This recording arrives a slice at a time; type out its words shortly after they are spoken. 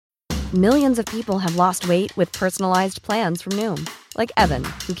Millions of people have lost weight with personalized plans from Noom. Like Evan,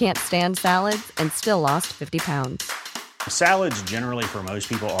 who can't stand salads and still lost 50 pounds. Salads generally for most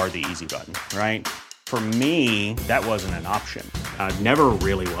people are the easy button, right? For me, that wasn't an option. I never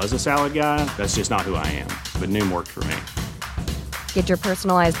really was a salad guy. That's just not who I am. But Noom worked for me. Get your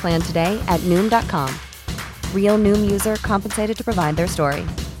personalized plan today at Noom.com. Real Noom user compensated to provide their story.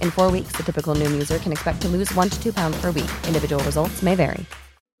 In 4 weeks, the typical Noom user can expect to lose 1 to 2 pounds per week. Individual results may vary.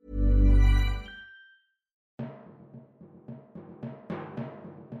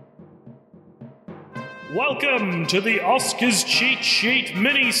 Welcome to the Oscars Cheat Sheet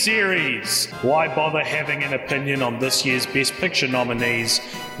mini-series. Why bother having an opinion on this year's Best Picture nominees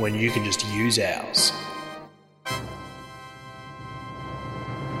when you can just use ours?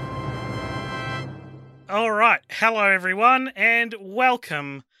 All right, hello everyone, and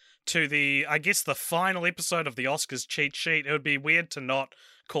welcome to the final episode of the Oscars Cheat Sheet. It would be weird to not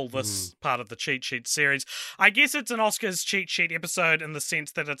call this part of the Cheat Sheet series. I guess it's an Oscars Cheat Sheet episode in the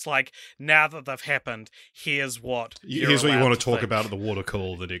sense that it's like, now that they've happened, here's what you want to talk about at the water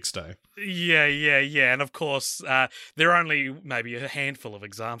cooler the next day. Yeah. And of course, there are only maybe a handful of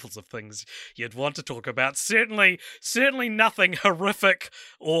examples of things you'd want to talk about. Certainly nothing horrific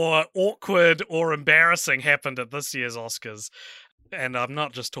or awkward or embarrassing happened at this year's Oscars. And I'm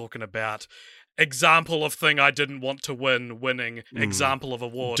not just talking about example of thing I didn't want to winning, example of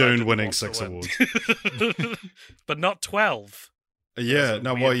award. Dune winning 6 awards. But not 12. Yeah,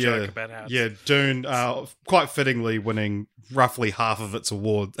 Dune quite fittingly winning roughly half of its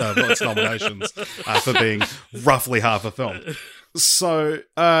its nominations for being roughly half a film. So,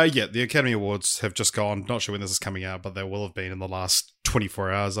 the Academy Awards have just gone. Not sure when this is coming out, but they will have been in the last 24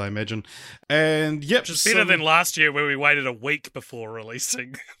 hours, I imagine. And, yep. Which is better than last year where we waited a week before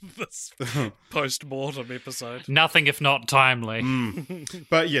releasing this post-mortem episode. Nothing if not timely.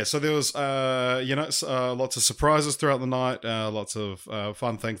 But, yeah, so there was, lots of surprises throughout the night, lots of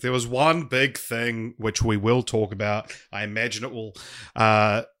fun things. There was one big thing which we will talk about. I imagine it will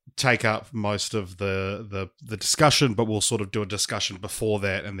take up most of the discussion, but we'll sort of do a discussion before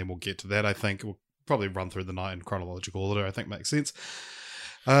that, and then we'll get to that. I think we'll probably run through the night in chronological order. I think makes sense.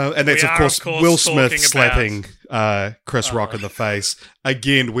 And that's, of course, Will Smith slapping Chris Rock in the face.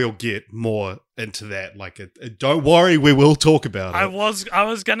 Again, we'll get more into that. Don't worry, we will talk about it. I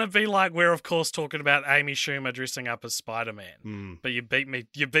was going to be like, we're of course talking about Amy Schumer dressing up as Spider-Man. But you beat me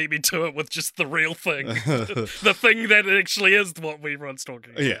to it with just the real thing. The thing that actually is what everyone's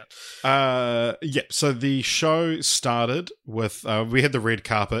talking about. So the show started with, we had the red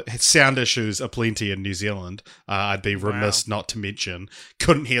carpet. Sound issues aplenty in New Zealand. I'd be remiss not to mention.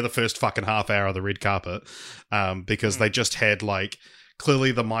 Couldn't hear the first fucking half hour of the red carpet because they just had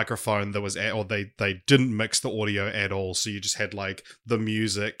clearly the microphone that was they didn't mix the audio at all, so you just had the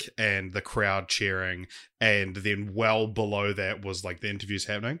music and the crowd cheering, and then well below that was the interviews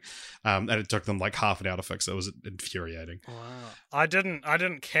happening, and it took them half an hour to fix it. It was infuriating. Wow. I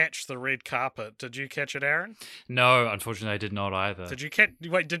didn't catch the red carpet. Did you catch it, Aaron? No, unfortunately I did not either. Did you catch?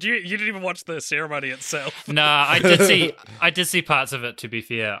 Wait, did you? You didn't even watch the ceremony itself? Nah, I did see parts of it. To be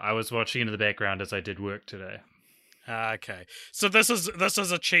fair, I was watching in the background as I did work today. Okay, so this is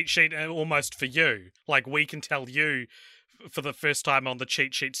a cheat sheet almost for you. We can tell you for the first time on the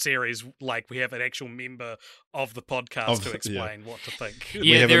cheat sheet series, we have an actual member of the podcast to explain what to think.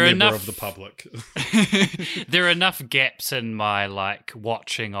 We have a member of the public. There are enough gaps in my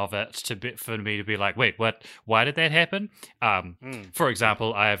watching of it for me to be wait, what? Why did that happen? For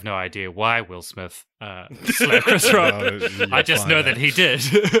example, I have no idea why Will Smith slapped Chris Rock. I just know that he did.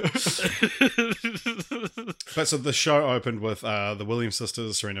 But so the show opened with the Williams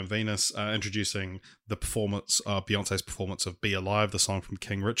sisters, Serena and Venus, introducing the performance of Beyonce's performance of "Be Alive," the song from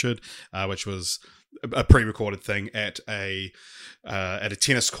King Richard, which was a pre-recorded thing at a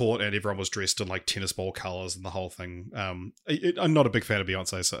tennis court, and everyone was dressed in tennis ball colors and the whole thing. I'm not a big fan of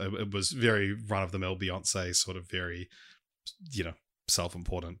Beyonce, so it was very run-of-the-mill Beyonce, sort of very,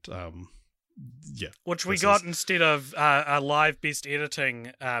 self-important. Which we got instead of a live best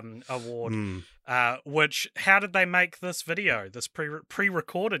editing award. Which, how did they make this video? This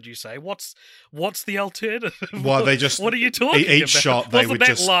pre-recorded, you say? What's the alternative? Well, they just what are you talking about? Each shot they Wasn't would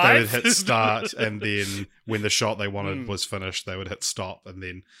that they would hit start, and then when the shot they wanted was finished, they would hit stop, and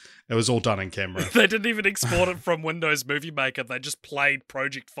then it was all done in camera. They didn't even export it from Windows Movie Maker. They just played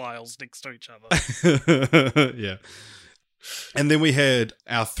project files next to each other. Yeah. And then we had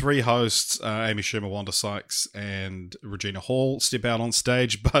our three hosts, Amy Schumer, Wanda Sykes, and Regina Hall, step out on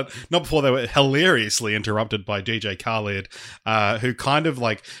stage, but not before they were hilariously interrupted by DJ Khaled, who kind of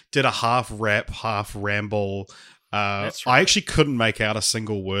did a half rap, half ramble That's I actually couldn't make out a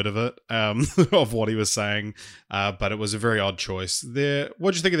single word of it, of what he was saying, but it was a very odd choice. What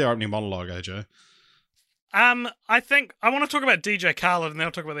did you think of the opening monologue, AJ? I think I want to talk about DJ Khaled and then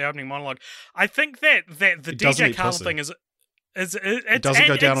I'll talk about the opening monologue. I think that the DJ Khaled thing is it doesn't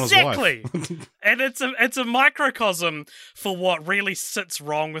go down on his wife. And it's a microcosm for what really sits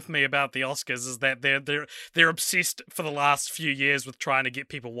wrong with me about the Oscars is that they're obsessed for the last few years with trying to get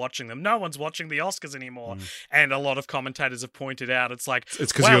people watching them. No one's watching the Oscars anymore, and a lot of commentators have pointed out it's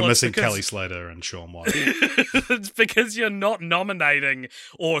because you're missing Kelly Slater and Sean White. It's because you're not nominating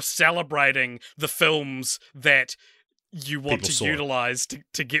or celebrating the films that you want to utilize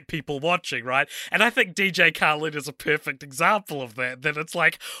to get people watching, right? And I think DJ Khaled is a perfect example of that. That it's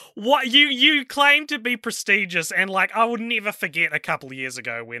like, what you claim to be prestigious, and like I would never forget a couple of years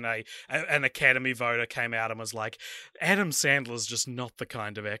ago when an Academy voter came out and was like, Adam Sandler's just not the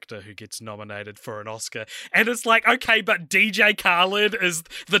kind of actor who gets nominated for an Oscar. And it's like, okay, but DJ Khaled is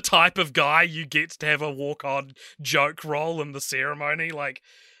the type of guy you get to have a walk-on joke role in the ceremony, like.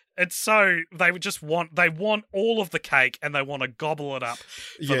 It's so they want all of the cake and they want to gobble it up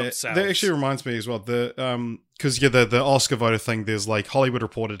for themselves. That actually reminds me as well. Because the Oscar voter thing, there's like Hollywood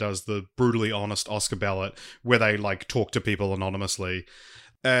Reporter does the brutally honest Oscar ballot where they like talk to people anonymously.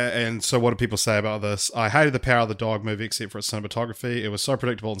 And so what do people say about this? I hated the Power of the Dog movie except for its cinematography. It was so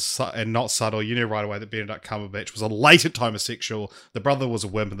predictable and not subtle. You knew right away that Benedict Cumberbatch was a latent homosexual. The brother was a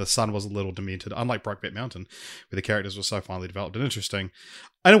wimp and the son was a little demented, unlike Brokeback Mountain, where the characters were so finely developed and interesting.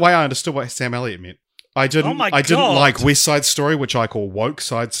 In a way, I understood what Sam Elliott meant. I didn't like West Side Story, which I call Woke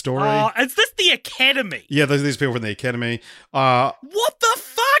Side Story. Is this the Academy? Yeah, these people from the Academy. What the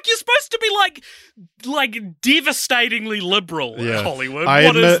fuck? You're supposed to be like devastatingly liberal in Hollywood. I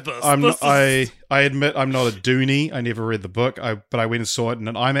admit I'm not a Dooney. I never read the book, but I went and saw it in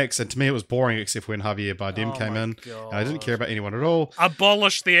an IMAX, and to me it was boring except when Javier Bardem came in, and I didn't care about anyone at all.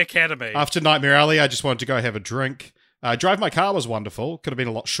 Abolish the Academy. After Nightmare Alley, I just wanted to go have a drink. Drive My Car was wonderful. Could have been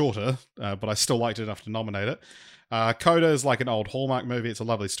a lot shorter, but I still liked it enough to nominate it. Coda is like an old Hallmark movie. It's a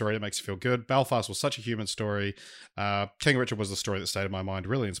lovely story that makes you feel good. Belfast was such a human story. King Richard was the story that stayed in my mind.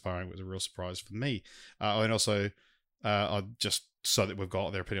 Really inspiring. It was a real surprise for me. And also, just so that we've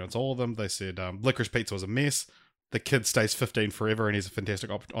got their opinion on all of them, they said Licorice Pizza was a mess. The kid stays 15 forever and he's a fantastic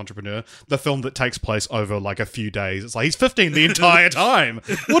entrepreneur. The film that takes place over like a few days. It's like he's 15 the entire time.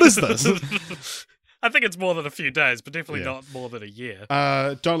 What is this? I think it's more than a few days, but definitely not more than a year.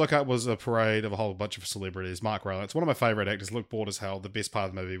 Don't Look Up was a parade of a whole bunch of celebrities. Mark Rylance, one of my favourite actors, looked bored as hell. The best part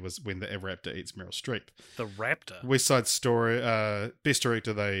of the movie was when the raptor eats Meryl Streep. The raptor? West Side Story, best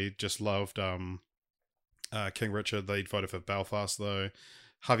director, they just loved King Richard. They voted for Belfast, though.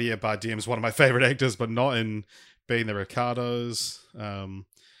 Javier Bardem is one of my favourite actors, but not in Being the Ricardos.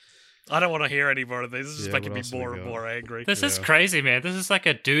 I don't want to hear any more of these. This is making me more and more angry. This is crazy, man. This is like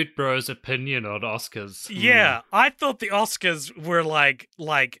a dude bro's opinion on Oscars. Yeah, I thought the Oscars were like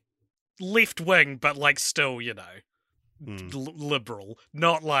left wing, but like still, you know, liberal,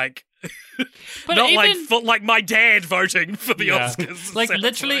 not like. But not even, like my dad voting for the Oscars. Like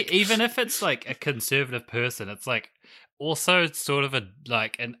literally, even if it's like a conservative person, it's like also sort of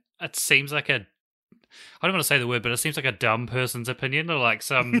it seems like a. I don't want to say the word, but it seems like a dumb person's opinion, or like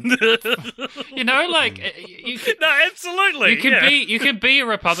some, you know, like you can, no, absolutely. You can be a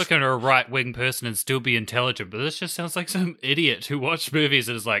Republican or a right wing person and still be intelligent, but this just sounds like some idiot who watched movies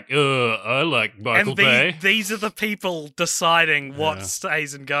and is like, I like Michael Bay. These are the people deciding what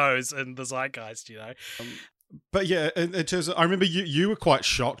stays and goes in the zeitgeist, you know. But yeah, in terms of, I remember you were quite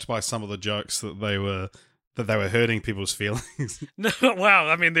shocked by some of the jokes that they were hurting people's feelings. No, wow,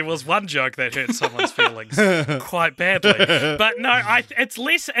 I mean, there was one joke that hurt someone's feelings quite badly. But no, it's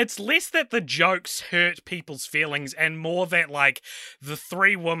less that the jokes hurt people's feelings and more that like the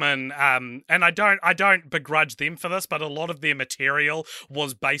three women, and I don't begrudge them for this, but a lot of their material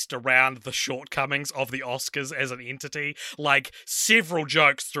was based around the shortcomings of the Oscars as an entity. Like several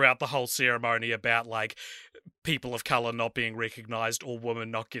jokes throughout the whole ceremony about like people of color not being recognized or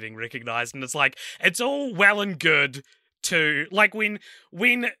women not getting recognized, and it's like it's all well and good to like when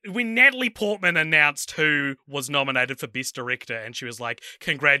Natalie Portman announced who was nominated for Best Director, and she was like,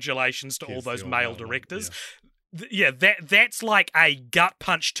 "Congratulations to all those male directors." Yeah, that's like a gut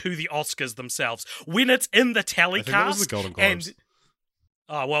punch to the Oscars themselves when it's in the telecast. I think that was the Golden Globes.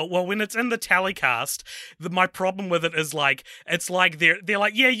 Oh, well, when it's in the telecast, my problem with it is like, it's like they're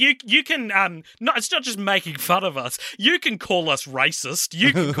like, yeah, you can, no, it's not just making fun of us. You can call us racist,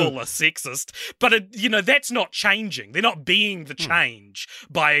 you can call us sexist, but that's not changing. They're not being the change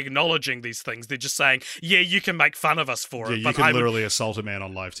by acknowledging these things. They're just saying, yeah, you can make fun of us for it. Yeah, you can literally assault a man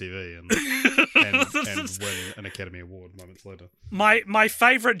on live TV and win an Academy Award moments later. My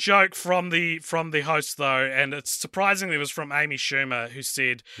favorite joke from the host, though, and it's surprisingly was from Amy Schumer, who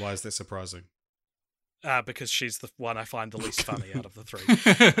said, "Why is that surprising?" Because she's the one I find the least funny out of the three.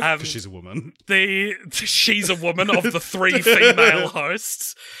 Because she's a woman. She's a woman of the three female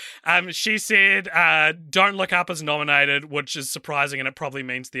hosts. She said, "Don't Look Up" is nominated, which is surprising, and it probably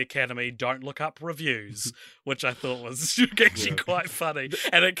means the Academy don't look up reviews, which I thought was actually quite funny.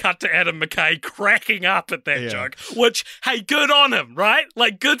 And it cut to Adam McKay cracking up at that joke, which, hey, good on him, right?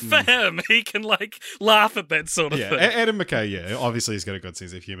 Like, good for him. He can, like, laugh at that sort of thing. Adam McKay, obviously he's got a good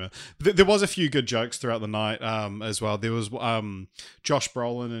sense of humour. There was a few good jokes throughout the night as well. There was Josh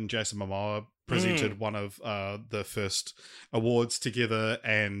Brolin and Jason Momoa presented one of the first awards together,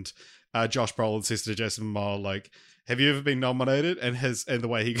 and Josh Brolin says to Jason Momoa, like, "Have you ever been nominated?" And the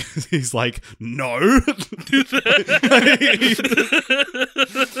way he's like, "No."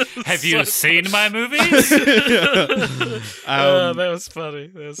 Have you seen my movies? That was funny.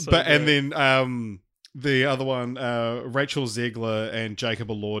 That was so good. And then the other one, Rachel Zegler and Jacob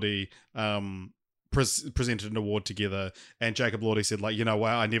Elordi presented an award together, and Jacob Elordi said, like, "You know,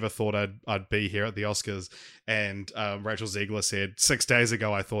 wow, I never thought I'd be here at the Oscars," and Rachel Zegler said, "6 days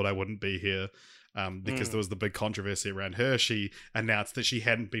ago I thought I wouldn't be here." Because there was the big controversy around her. She announced that she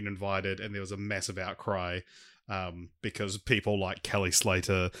hadn't been invited, and there was a massive outcry because people like Kelly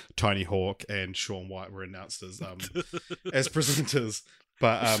Slater, Tony Hawk, and Shaun White were announced as presenters.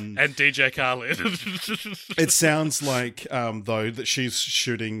 But and DJ Khaled. It sounds like though that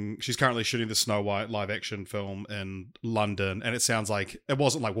she's currently shooting the Snow White live action film in London, and it sounds like it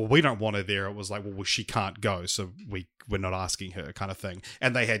wasn't like, well, we don't want her there. It was like, well, she can't go, so we're not asking her, kind of thing.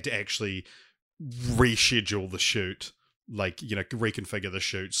 And they had to actually reschedule the shoot, like, you know, reconfigure the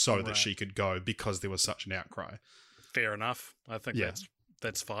shoot so that she could go because there was such an outcry. Fair enough. I think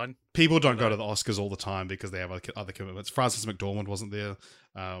that's fine. People don't go to the Oscars all the time because they have other commitments. Frances McDormand wasn't there.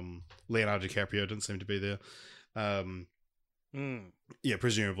 Leonardo DiCaprio didn't seem to be there. Yeah,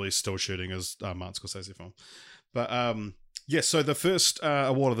 presumably still shooting his Martin Scorsese film. But so the first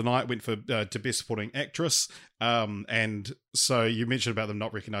award of the night went for to Best Supporting Actress. And so you mentioned about them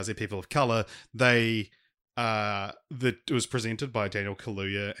not recognizing people of color. It was presented by Daniel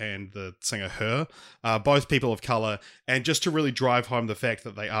Kaluuya and the singer Her, both people of color, and just to really drive home the fact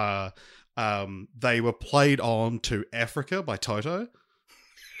that they were played on to Africa by Toto.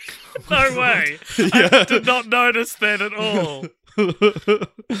 No way. I did not notice that at all.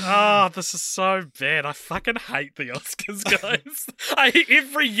 This is so bad. I fucking hate the Oscars, guys.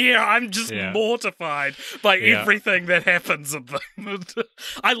 Every year I'm just mortified by everything that happens at them.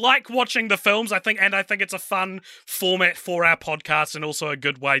 I like watching the films, I think it's a fun format for our podcast, and also a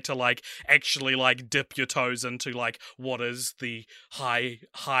good way to like actually like dip your toes into like what is the high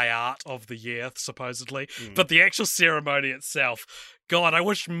art of the year, supposedly. But the actual ceremony itself, God, I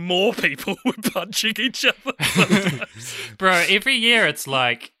wish more people were punching each other sometimes. Bro, every year it's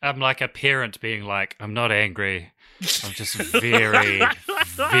like, I'm like a parent being like, I'm not angry. I'm just very,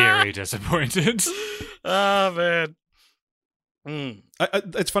 very disappointed. Oh, man.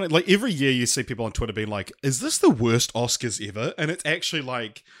 It's funny, like every year you see people on Twitter being like, is this the worst Oscars ever? And it's actually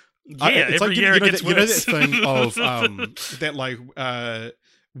like... it's every year it gets worse. You know that thing of that like...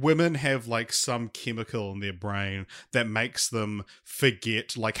 women have like some chemical in their brain that makes them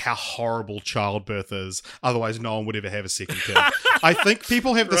forget like how horrible childbirth is. Otherwise, no one would ever have a second kid. I think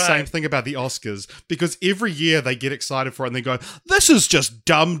people have the same thing about the Oscars, because every year they get excited for it and they go, "This is just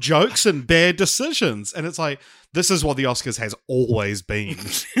dumb jokes and bad decisions." And it's like, this is what the Oscars has always been.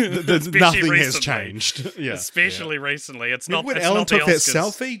 Nothing has changed. Especially recently. It's not. When it's Ellen not took the that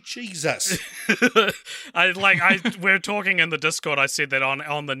Oscars. selfie, Jesus. We're talking in the Discord. I said that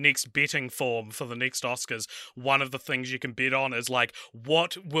on the next betting form for the next Oscars, one of the things you can bet on is like,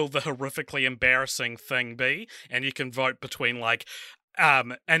 what will the horrifically embarrassing thing be? And you can vote between like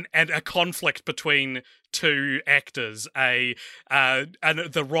and a conflict between two actors,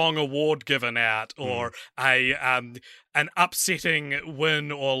 the wrong award given out, or an upsetting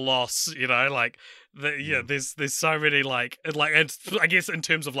win or loss. You know, like there's so many like and I guess in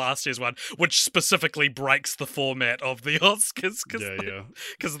terms of last year's one, which specifically breaks the format of the Oscars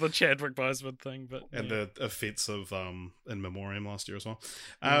because of the Chadwick Boseman thing, the effects of In Memoriam last year as well.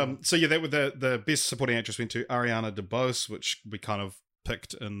 So that with the best supporting actress went to Ariana DeBose, which we kind of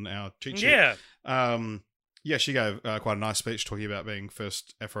picked in our cheat sheet. She gave quite a nice speech talking about being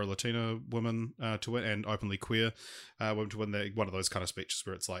first Afro-Latino woman to win, and openly queer woman to win. One of those kind of speeches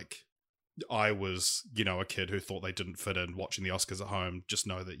where it's like, I was, a kid who thought they didn't fit in watching the Oscars at home. Just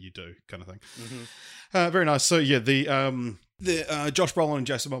know that you do, kind of thing. Very nice. So the Josh Brolin and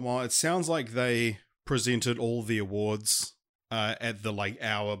Jason Momoa, it sounds like they presented all the awards at the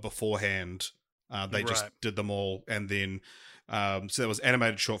hour beforehand. They just did them all, and then so there was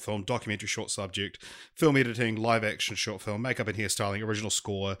animated short film, documentary short subject, film editing, live action short film, makeup and hairstyling, original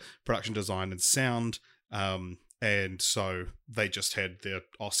score, production design, and sound. And so they just had their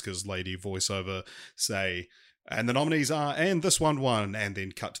Oscars lady voiceover say, and the nominees are, and this one won, and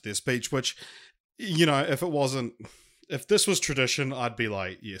then cut to their speech, which, if this was tradition, I'd be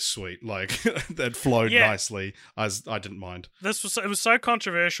like, yeah, sweet. That flowed nicely. I didn't mind. It was so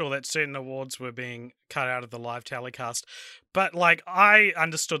controversial that certain awards were being cut out of the live telecast. But I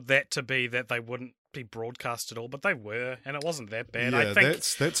understood that to be that they wouldn't be broadcast at all, but they were, and it wasn't that bad. Yeah, I think,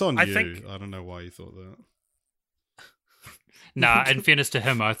 that's on you. I don't know why you thought that. Nah, in fairness to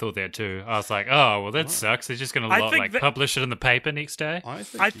him, I thought that too. I was like, oh, well, that sucks. They're just going to publish it in the paper next day.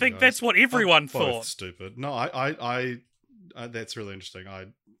 I think that's what everyone thought. Stupid. No, I that's really interesting.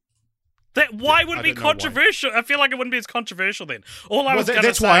 Why would it be controversial? I feel like it wouldn't be as controversial then.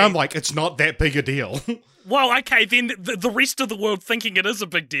 That's why I'm like, it's not that big a deal. Well, okay, then the rest of the world thinking it is a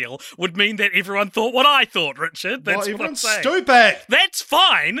big deal would mean that everyone thought what I thought, Richard. That's what I'm saying. Stupid. That's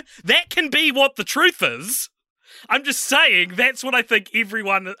fine. That can be what the truth is. I'm just saying that's what I think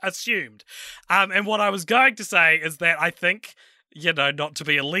everyone assumed. And what I was going to say is that I think, not to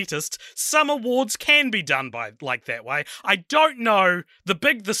be elitist, some awards can be done that way. I don't know.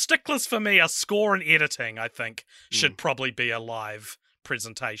 The sticklers for me are score and editing, I think, should probably be a live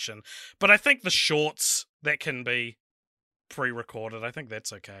presentation. But I think the shorts that can be pre-recorded, I think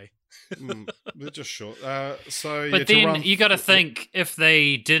that's okay. They're just short. But then you got to think, if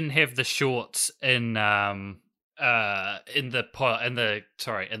they didn't have the shorts in the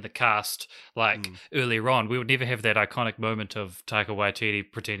cast earlier on, we would never have that iconic moment of Taika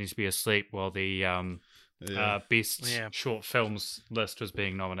Waititi pretending to be asleep while the best short films list was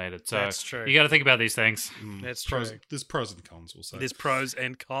being nominated. So that's true. You got to think about these things. That's true. There's pros and cons, we'll say. There's pros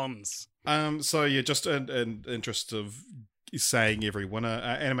and cons. Just in interest of saying every winner,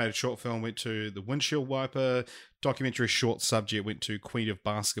 animated short film went to The Windshield Wiper, documentary short subject went to Queen of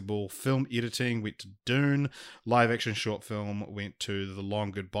Basketball, film editing went to Dune, live action short film went to The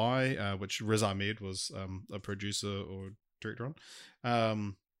Long Goodbye, which Riz Ahmed was a producer or director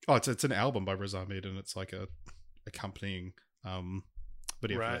on. It's an album by Riz Ahmed, and it's like a accompanying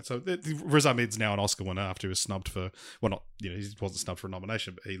video for that. So Riz Ahmed's now an Oscar winner after he was snubbed for, he wasn't snubbed for a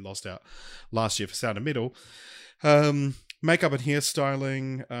nomination, but he lost out last year for Sound of Metal. Makeup and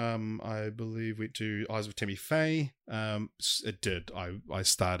hairstyling, I believe, went to Eyes of Tammy Faye. It did. I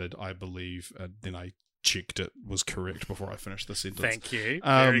started, I believe, then I checked it was correct before I finished the sentence. Thank you.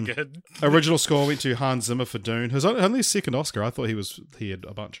 Very good. Original score went to Hans Zimmer for Dune. His only his second Oscar. I thought he had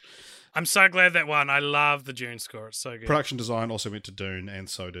a bunch. I'm so glad that won. I love the Dune score. It's so good. Production design also went to Dune, and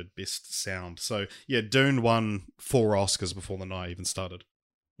so did Best Sound. So, yeah, Dune won 4 Oscars before the night even started.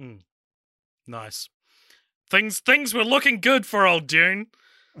 Nice. Things were looking good for old Dune.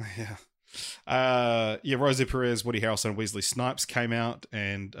 Yeah. Rosie Perez, Woody Harrelson, and Wesley Snipes came out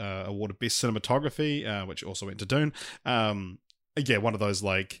and awarded Best Cinematography, which also went to Dune. One of those,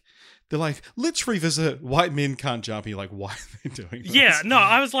 they're like, let's revisit White Men Can't Jump. And you're like, why are they doing this? Yeah, no,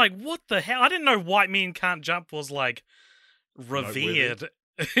 I was like, what the hell? I didn't know White Men Can't Jump was, revered.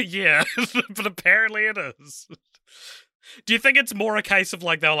 Yeah, but apparently it is. Do you think it's more a case of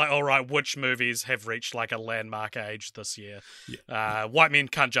they were like, all right, which movies have reached a landmark age this year? Yeah. White Men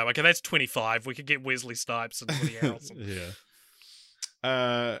Can't Jump. Okay, that's 25. We could get Wesley Snipes and Woody Harrelson.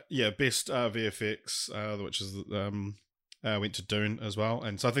 Best VFX, which is went to Dune as well,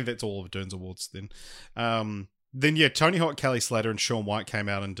 and so I think that's all of Dune's awards. Then, Tony Hawk, Kelly Slater, and Shaun White came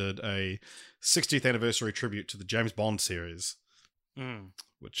out and did a 60th anniversary tribute to the James Bond series,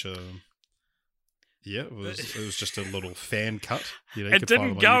 which. It was just a little fan cut. It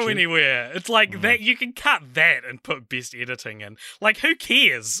didn't go anywhere. It's that you can cut that and put best editing in. Who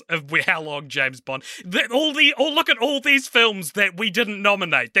cares of how long James Bond? Look at all these films that we didn't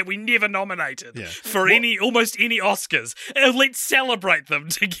nominate, that we never nominated for almost any Oscars. Let's celebrate them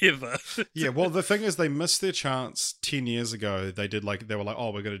together. Yeah, well, the thing is, they missed their chance 10 years ago. They did they were like,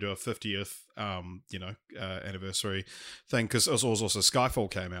 oh, we're going to do a 50th, anniversary thing, because it was also Skyfall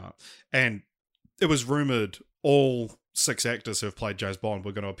came out, and it was rumored all 6 actors who have played James Bond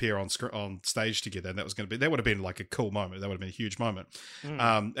were going to appear on stage together, and that would have been a cool moment. That would have been a huge moment.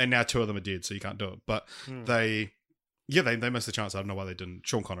 And now 2 of them are dead, so you can't do it. But they missed the chance. I don't know why they didn't.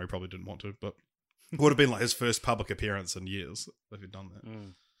 Sean Connery probably didn't want to, but it would have been his first public appearance in years if he'd done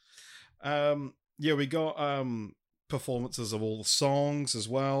that. We got performances of all the songs as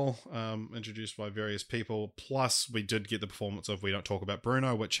well, introduced by various people. Plus, we did get the performance of We Don't Talk About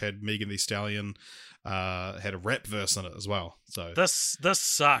Bruno, which had Megan Thee Stallion had a rap verse in it as well. So this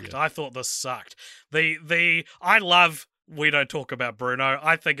sucked. Yeah. I thought this sucked. I love We Don't Talk About Bruno.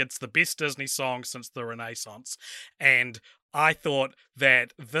 I think it's the best Disney song since the Renaissance, and I thought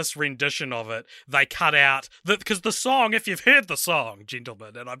that this rendition of it, they cut out, because the song, if you've heard the song,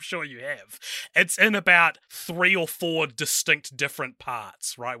 gentlemen, and I'm sure you have, it's in about 3 or 4 distinct different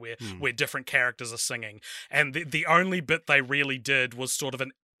parts, right, where different characters are singing. And the only bit they really did was sort of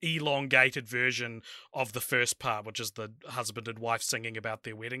an elongated version of the first part, which is the husband and wife singing about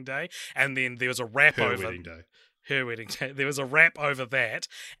their wedding day. And then there was a rap her over wedding day. her wedding day. There was a rap over that,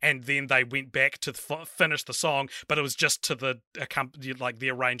 and then they went back to finish the song, but it was just to the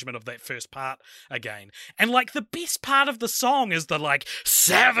arrangement of that first part again. And like the best part of the song is the like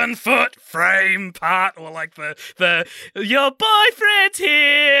 7-foot frame part, or like the your boyfriend's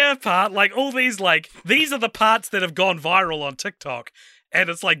here part. Like all these these are the parts that have gone viral on TikTok. And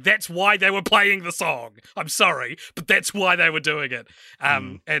it's like, that's why they were playing the song. I'm sorry, but that's why they were doing it.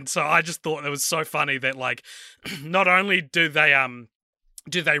 And so I just thought it was so funny that, like, not only do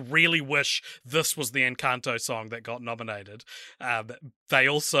they really wish this was the Encanto song that got nominated, they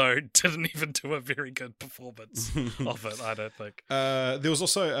also didn't even do a very good performance of it, I don't think. There was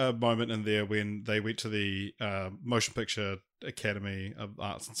also a moment in there when they went to the Motion Picture Academy of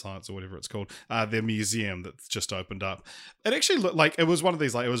Arts and Science, or whatever it's called, their museum that's just opened up. It actually looked like it was one of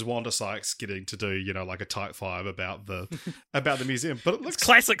these, like, it was Wanda Sykes getting to do, like a Type 5 about the museum. But it looks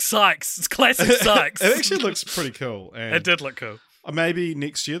classic Sykes. It's classic Sykes. It actually looks pretty cool. And it did look cool. maybe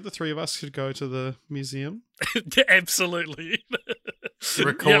next year the 3 of us could go to the museum. Absolutely.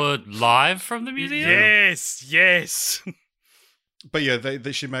 Record live from the museum? Yes. But yeah,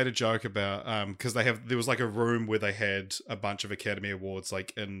 she made a joke about because there was like a room where they had a bunch of Academy Awards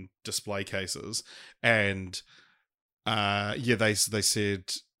like in display cases, and they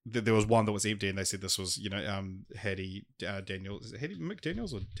said that there was one that was empty, and they said this was Hattie Daniels, is it Hattie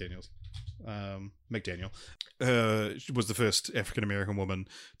McDaniels or Daniels? McDaniel was the first African American woman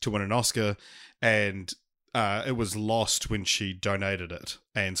to win an Oscar, and it was lost when she donated it,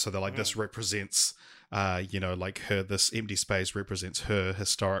 and so they're like, this represents this empty space represents her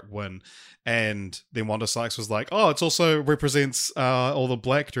historic win. And then Wanda Sykes was like, oh, it also represents all the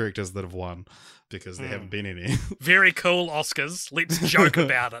black directors that have won, because there haven't been any. Very cool, Oscars. Let's joke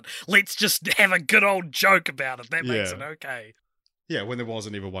about it. Let's just have a good old joke about it. That makes it okay. Yeah, when there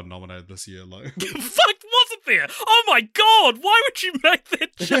wasn't even one nominated this year, like. Fuck, wasn't there? Oh my god, why would you make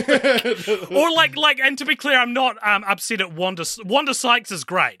that joke? Or and to be clear, I'm not upset at Wanda. Wanda Sykes is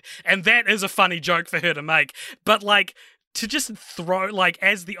great, and that is a funny joke for her to make. But to just throw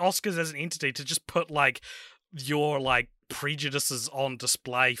as the Oscars as an entity, to just put your prejudices on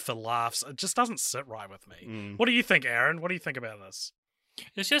display for laughs, it just doesn't sit right with me. What do you think, Aaron? What do you think about this?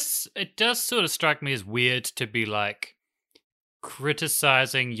 It does sort of strike me as weird to be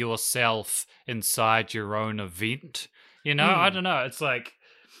criticizing yourself inside your own event. I don't know. It's like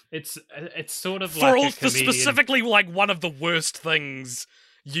it's sort of for like for specifically one of the worst things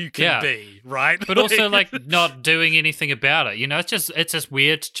you can be, right? But also not doing anything about it. It's just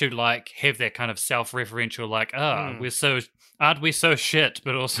weird to have that kind of self-referential aren't we so shit?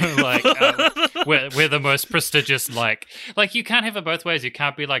 But also we're the most prestigious. You can't have it both ways. You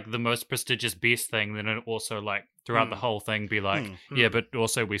can't be the most prestigious best thing, then it also throughout the whole thing be but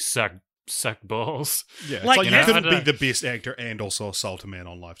also we suck balls. Yeah, it's you couldn't be the best actor and also assault a man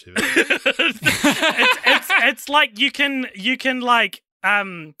on live TV. it's like you can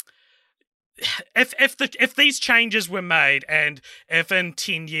if these changes were made, and if in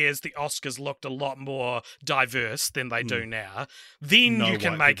 10 years the Oscars looked a lot more diverse than they do now, then you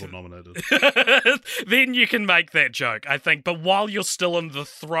can make nominated. Then you can make that joke, I think. But while you're still in the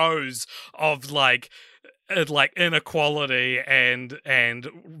throes of inequality and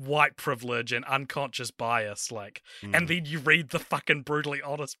white privilege and unconscious bias, and then you read the fucking brutally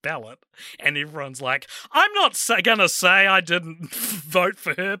honest ballot, and everyone's like, I'm not gonna say I didn't vote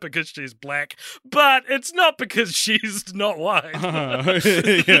for her because she's black, but it's not because she's not white.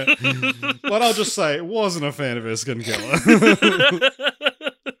 Yeah. But I'll just say, wasn't a fan of her skin color.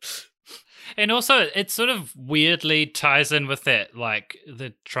 And also, it sort of weirdly ties in with that,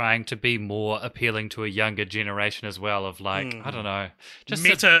 the trying to be more appealing to a younger generation as well, of I don't know. Just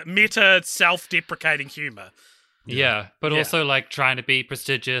meta self-deprecating humor. Yeah, but also trying to be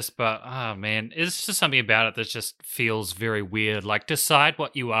prestigious, but man, it's just something about it that just feels very weird. Decide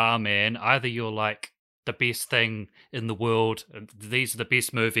what you are, man. Either you're the best thing in the world. These are the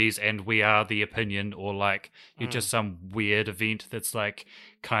best movies, and we are the opinion, or like you're just some weird event that's like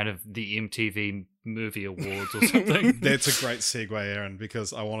kind of the MTV Movie Awards or something. That's a great segue, Aaron,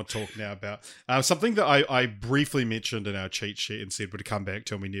 because I want to talk now about something that I briefly mentioned in our cheat sheet and said would come back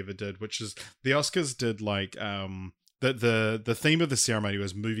to, and we never did, which is the Oscars did like the theme of the ceremony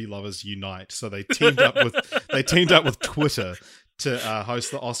was Movie Lovers Unite. So they teamed up with Twitter to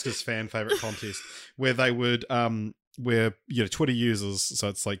host the Oscars fan favorite contest, where they would where Twitter users, so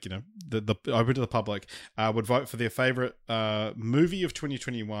it's like the open to the public, would vote for their favorite movie of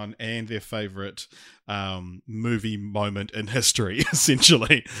 2021 and their favorite movie moment in history,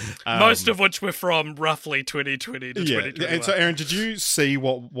 essentially. Most of which were from roughly 2020 to 2021. And so, Aaron, did you see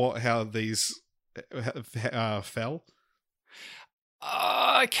how these fell?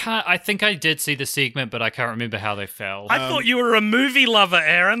 I think I did see the segment, but I can't remember how they fell. I thought you were a movie lover,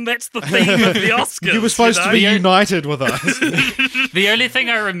 Aaron. That's the theme of the Oscars. You were supposed to be united with us. The only thing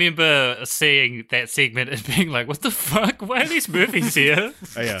I remember seeing that segment is being like, what the fuck? Why are these movies here?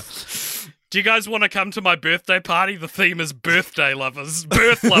 Oh, yeah. Do you guys want to come to my birthday party? The theme is birthday lovers,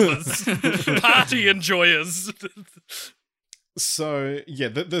 birth lovers, party enjoyers. So yeah,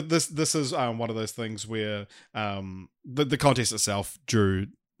 this is one of those things where the contest itself drew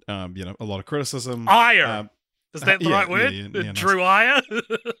a lot of criticism. Ire. Is that the right word? Yeah, Drew ire?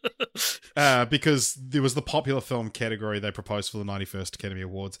 Because there was the popular film category they proposed for the 91st Academy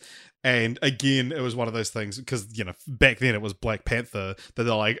Awards. And again, it was one of those things, because, back then it was Black Panther, that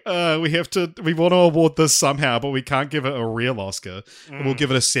they're like, we want to award this somehow, but we can't give it a real Oscar. We'll give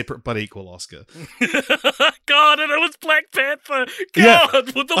it a separate but equal Oscar. God, and it was Black Panther.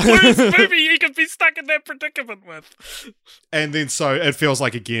 God, with the worst movie you could be stuck in that predicament with. And then so it feels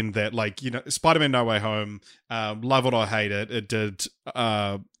like, again, that Spider-Man No Way Home, love it or hate it,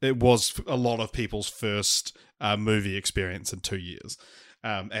 it was a lot of people's first movie experience in 2 years.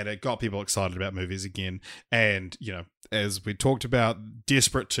 And it got people excited about movies again. And, as we talked about,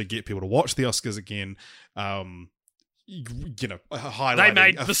 desperate to get people to watch the Oscars again, highlighting they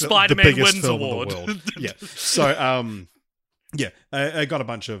made the Spider-Man Wins Award. Yeah. So, I got a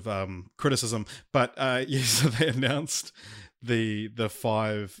bunch of criticism, but so they announced the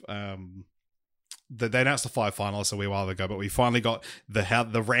five. They announced the five finalists a wee while ago, but we finally got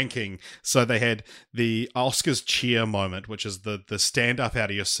the ranking. So they had the Oscars cheer moment, which is the stand up out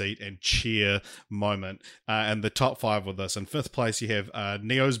of your seat and cheer moment. And the top five with this. In fifth place, you have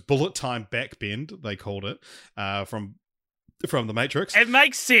Neo's bullet time backbend, they called it, from The Matrix. It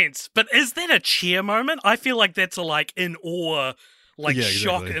makes sense, but is that a cheer moment? I feel like that's a in awe.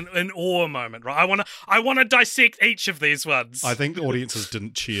 Shock and awe moment, right? I want to dissect each of these ones. I think audiences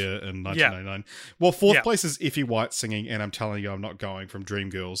didn't cheer in 1999. Well, fourth place is Effie White singing "And I'm Telling You I'm Not Going" from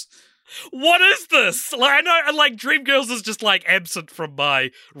Dreamgirls. What is this? I know, Dreamgirls is just absent from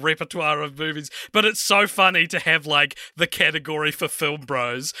my repertoire of movies, but it's so funny to have the category for Film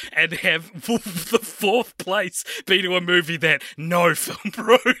Bros and have the fourth place be to a movie that no Film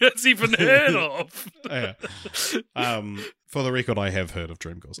Bro has even heard of. Yeah. For the record, I have heard of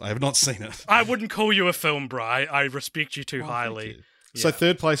Dreamgirls. I have not seen it. I wouldn't call you a film bro. I respect you too highly. Yeah. So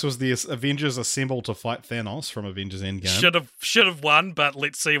third place was the Avengers Assemble to Fight Thanos from Avengers Endgame. Should have won, but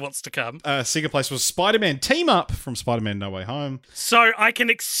let's see what's to come. Second place was Spider-Man Team Up from Spider-Man No Way Home. So I can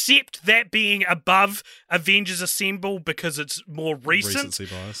accept that being above Avengers Assemble because it's more recent. Recency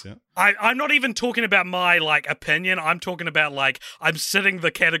bias, yeah. I'm not even talking about my opinion. I'm talking about I'm sitting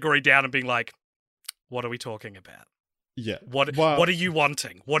the category down and being like, what are we talking about? Yeah. What are you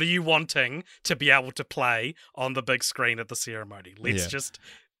wanting? What are you wanting to be able to play on the big screen at the ceremony? Let's just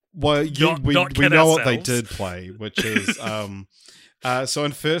we know ourselves. What they did play, which is so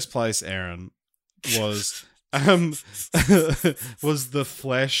in first place, Aaron, was was the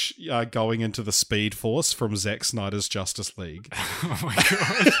Flash going into the Speed Force from Zack Snyder's Justice League. Oh my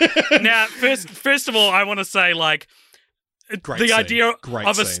god. Now, first of all, I want to say idea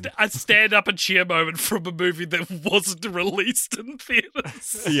of a stand-up and cheer moment from a movie that wasn't released in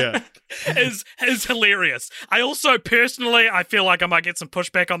theaters, is hilarious. I also personally, I feel like I might get some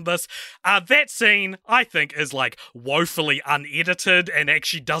pushback on this. That scene, I think, is woefully unedited and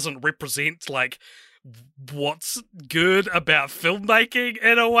actually doesn't represent what's good about filmmaking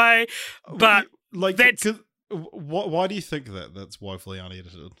in a way. But that's. Why do you think that's woefully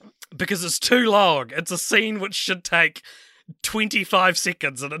unedited? Because it's too long. It's a scene which should take 25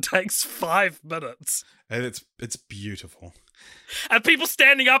 seconds and it takes 5 minutes. And it's beautiful. Are people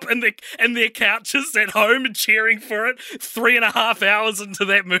standing up in their couches at home and cheering for it 3.5 hours into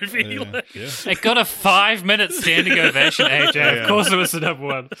that movie? Yeah. It got a 5-minute standing ovation, AJ. Yeah. Of course it was the number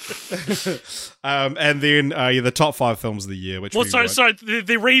one. And then the top 5 films of the year, which Well,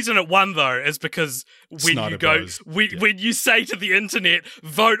 the reason it won though is because when Snyder you go, Bros. when you say to the internet,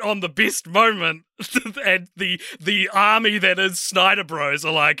 vote on the best moment, and the army that is Snyder Bros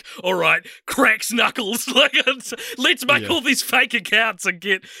are like, all right, cracks knuckles, like let's make all these fake accounts and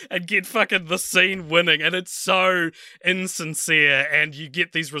get fucking the scene winning, and it's so insincere, and you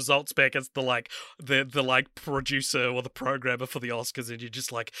get these results back as the producer or the programmer for the Oscars, and you're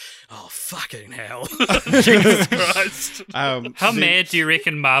just like, oh fucking hell, Jesus Christ. How mad do you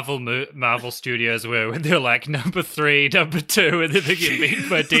reckon Marvel Studios were when they're like number 3, number 2, and then they get beaten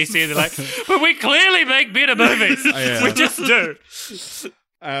by DC, and they're like, but we clearly make better movies. We just do.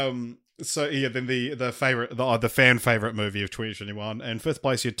 So yeah, then the fan favorite movie of 2021, and 5th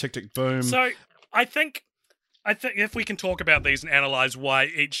place you had Tick Tick Boom. So I think if we can talk about these and analyze why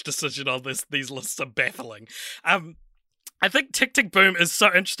each decision on these lists are baffling. I think Tick Tick Boom is so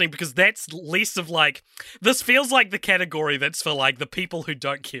interesting because that's less of like, this feels like the category that's for like the people who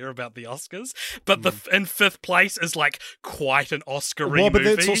don't care about the Oscars, but in 5th place is like quite an Oscar-y but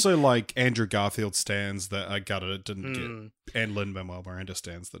movie. that's also like Andrew Garfield stands that are gutted it didn't get, and Lin-Manuel Miranda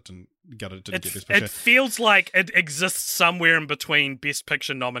stands that didn't get Best Picture. It feels like it exists somewhere in between Best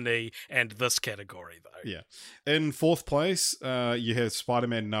Picture nominee and this category though. Yeah. In 4th place, you have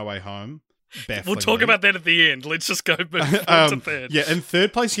Spider-Man No Way Home. We'll talk about that at the end. Let's just go to 3rd. Yeah, in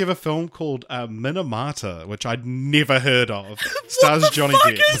 3rd place you have a film called Minamata, which I'd never heard of. Stars Johnny Depp.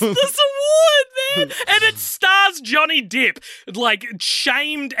 What the fuck is this award, man? And it stars Johnny Depp, like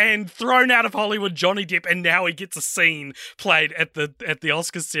shamed and thrown out of Hollywood Johnny Depp, and now he gets a scene played at the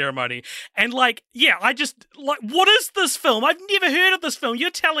Oscars ceremony. And like, yeah, I just like, what is this film? I've never heard of this film.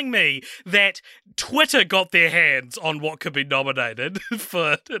 You're telling me that Twitter got their hands on what could be nominated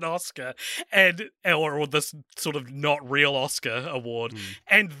for an Oscar, or this sort of not real Oscar award,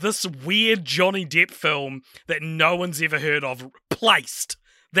 and this weird Johnny Depp film that no one's ever heard of placed.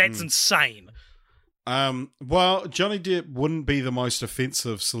 That's insane. Well, Johnny Depp wouldn't be the most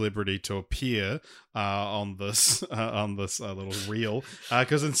offensive celebrity to appear on this little reel,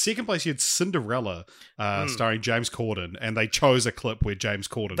 because in 2nd place you had Cinderella, starring James Corden, and they chose a clip where James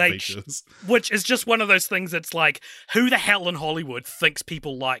Corden features, which is just one of those things that's like, who the hell in Hollywood thinks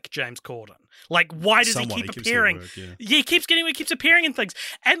people like James Corden? Like, why does he keep appearing? He keeps appearing in things,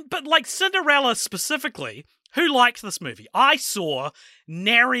 but like Cinderella specifically. Who liked this movie? I saw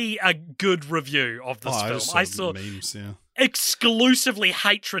nary a good review of this film. I saw memes, exclusively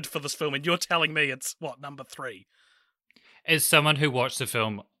hatred for this film, and you're telling me it's, number 3? As someone who watched the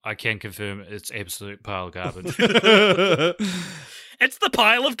film, I can confirm it's absolute pile of garbage. It's the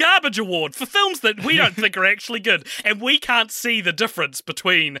Pile of Garbage Award for films that we don't think are actually good, and we can't see the difference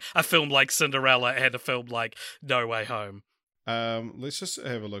between a film like Cinderella and a film like No Way Home. Let's just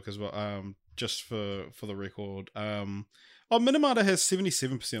have a look as well. Just for the record, Minamata has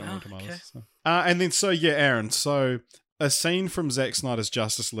 77% on Rotten Tomatoes. Okay. So. And then Aaron. So a scene from Zack Snyder's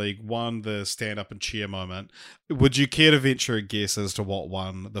Justice League won the stand up and cheer moment. Would you care to venture a guess as to what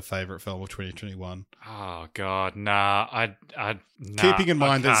won the favorite film of 2021? Oh God, nah. Keeping in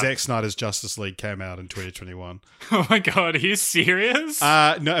mind that Zack Snyder's Justice League came out in 2021. Oh my God, are you serious?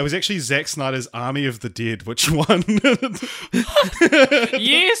 No, it was actually Zack Snyder's Army of the Dead, which won.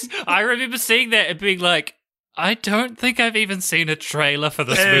 Yes, I remember seeing that and being like, I don't think I've even seen a trailer for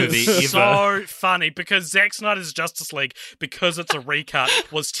this movie ever. It's so funny because Zack Snyder's Justice League, because it's a recut,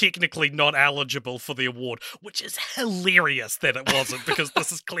 was technically not eligible for the award, which is hilarious that it wasn't, because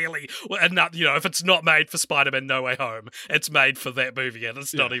this is clearly, if it's not made for Spider-Man No Way Home, it's made for that movie and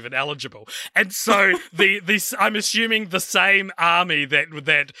it's not even eligible. And so I'm assuming the same army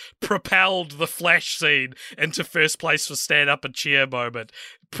that propelled the Flash scene into first place for stand up and cheer moment.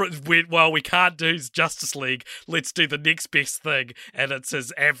 Well, we can't do Justice League, let's do the next best thing, and it's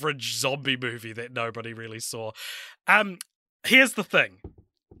his average zombie movie that nobody really saw. Here's the thing.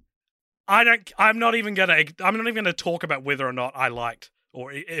 I'm not even gonna talk about whether or not I liked,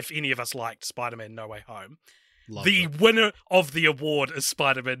 or if any of us liked, Spider-Man No Way Home. The winner of the award is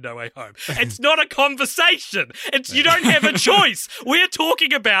Spider-Man No Way Home. It's not a conversation. You don't have a choice. We're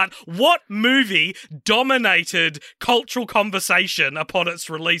talking about what movie dominated cultural conversation upon its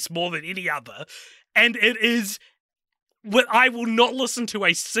release more than any other. And it is I will not listen to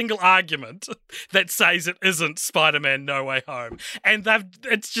a single argument that says it isn't Spider-Man No Way Home. And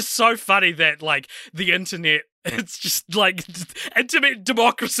it's just so funny that, like, the internet, it's just like, internet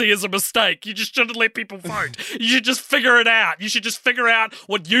democracy is a mistake. You just shouldn't let people vote. You should just figure it out. You should just figure out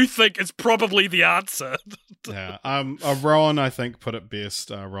what you think is probably the answer. Yeah. Rowan, I think, put it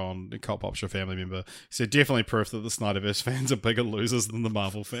best. Rowan, a Cult Popture family member, said definitely proof that the Snyderverse fans are bigger losers than the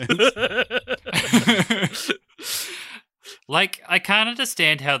Marvel fans. Like, I can't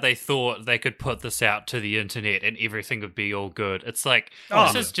understand how they thought they could put this out to the internet and everything would be all good. It's like,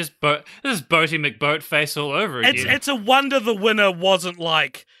 this is just this is Boaty McBoatface all over again. It's a wonder the winner wasn't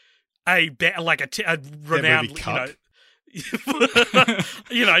like a renowned,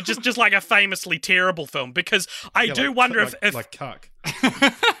 just like a famously terrible film. Because I do wonder if Cuck.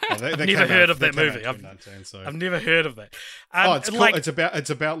 I've never heard of that movie. I've never heard of that. It's cool. It's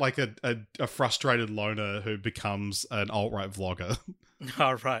about like a frustrated loner who becomes an alt-right vlogger.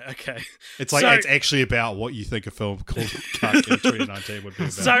 Oh, right, okay. It's like it's actually about what you think a film called Cuck in 2019 would be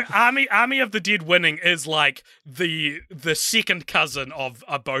about. So Army of the Dead winning is like the second cousin of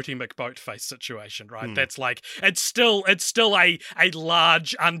a Boaty McBoatface situation, right? That's like it's still a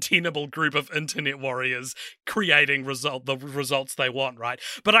large untenable group of internet warriors creating the results they want, right?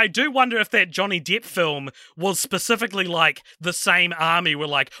 But I do wonder if that Johnny Depp film was specifically like the same army were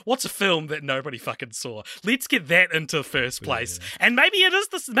like, what's a film that nobody fucking saw? Let's get that into first place. Yeah. And maybe it is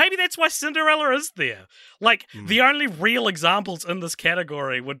this. Maybe that's why Cinderella is there. Like the only real examples in this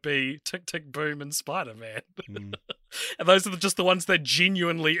category would be Tick Tick Boom and Spider-Man, and those are just the ones that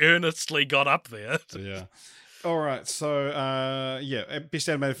genuinely, earnestly got up there. Yeah. All right. So best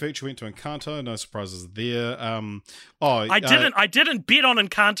animated feature went to Encanto. No surprises there. I didn't bet on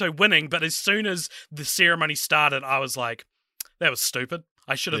Encanto winning, but as soon as the ceremony started, I was like, that was stupid.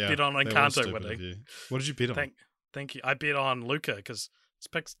 I should have bet on Encanto winning. What did you bet on? Thank you. I bet on Luca because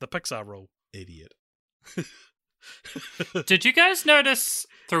it's the Pixar rule. Idiot. Did you guys notice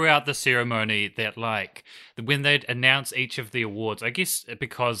throughout the ceremony that, like, when they'd announce each of the awards, I guess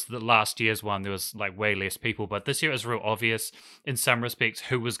because the last year's one there was like way less people, but this year it was real obvious in some respects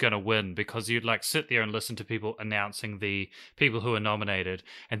who was going to win, because you'd like sit there and listen to people announcing the people who are nominated,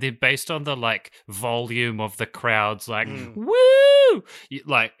 and then based on the like volume of the crowds, like woo,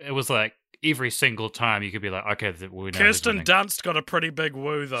 like it was like every single time you could be like, okay, we know Kirsten Dunst got a pretty big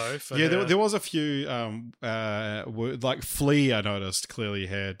woo though. There was a few like Flea. I noticed clearly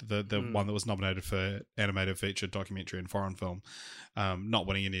had the one that was nominated for animated feature, documentary, and foreign film, not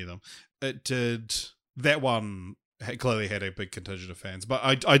winning any of them. It did that one. Clearly had a big contingent of fans, but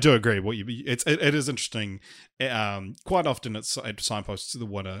I do agree. It is interesting. Quite often it signposts to the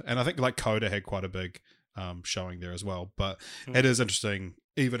winner, and I think like Coda had quite a big showing there as well. But it is interesting,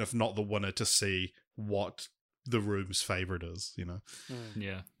 even if not the winner, to see what the room's favorite is, you know.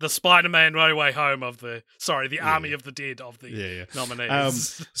 Yeah, the Spider-Man No Way Home of the Army of the Dead of the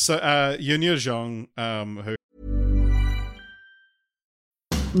nominees. So Yunya Zhang, who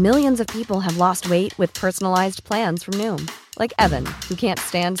Millions of people have lost weight with personalized plans from Noom, like Evan, who can't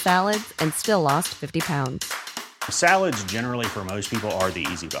stand salads and still lost 50 pounds. Salads generally for most people are the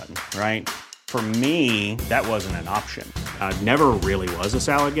easy button, right? For me, that wasn't an option. I never really was a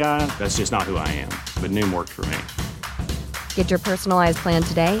salad guy. That's just not who I am. But Noom worked for me. Get your personalized plan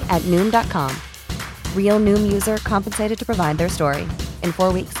today at Noom.com. Real Noom user compensated to provide their story. In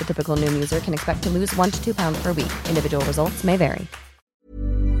 4 weeks, the typical Noom user can expect to lose 1 to 2 pounds per week. Individual results may vary.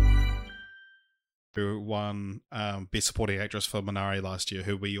 Who won Best Supporting Actress for Minari last year,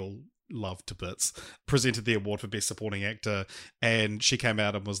 who we all loved to bits, presented the award for Best Supporting Actor, and she came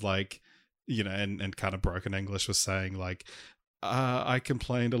out and was like, you know, and kind of broken English was saying like, I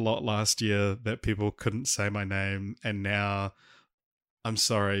complained a lot last year that people couldn't say my name, and now I'm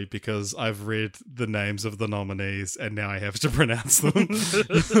sorry because I've read the names of the nominees and now I have to pronounce them.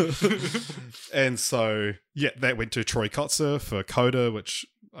 And so, yeah, that went to Troy Kotzer for Coda, which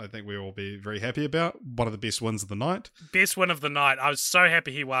I think we'll all be very happy about. One of the best wins of the night. Best win of the night. I was so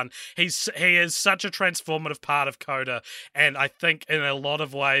happy he won. He is such a transformative part of Coda, and I think in a lot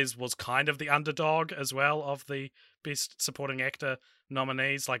of ways was kind of the underdog as well of the Best Supporting Actor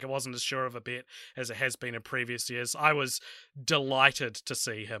nominees. Like, it wasn't as sure of a bet as it has been in previous years. I was delighted to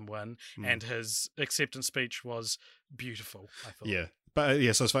see him win, and his acceptance speech was beautiful, I thought. Yeah. But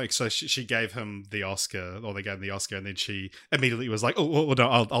yeah, so it's funny. So she gave him the Oscar, or they gave him the Oscar, and then she immediately was like, "Oh no,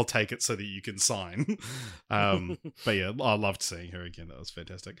 I'll take it so that you can sign." But yeah, I loved seeing her again. That was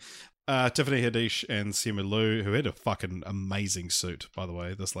fantastic. Tiffany Haddish and Simu Liu, who had a fucking amazing suit, by the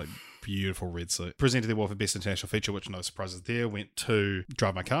way. This like beautiful red suit. Presented the award for Best International Feature, which no surprises there. Went to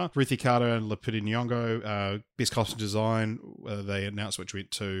Drive My Car. Ruthie Carter and Lupita Nyong'o. Best Costume Design, they announced, which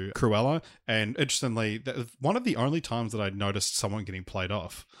went to Cruella. And interestingly, that was one of the only times that I noticed someone getting played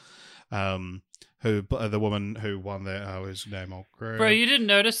off. The woman who won that, whose name I'll grab. Bro, you didn't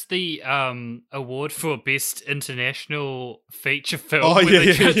notice the award for Best International Feature Film? Oh, when yeah,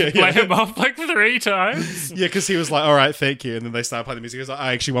 they tried yeah, to play yeah. him off like 3 times? Yeah, because he was like, all right, thank you. And then they started playing the music. He was like,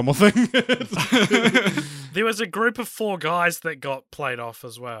 actually, one more thing. There was a group of 4 guys that got played off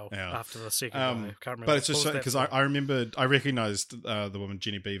as well Yeah. after the second guy. Can't remember. But it's just What was because that for? I recognized the woman,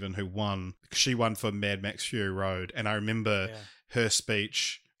 Jenny Beavan, who won. She won for Mad Max Fury Road. And I remember her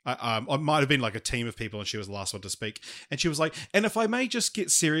speech. It might have been like a team of people and she was the last one to speak, and she was like, and if I may just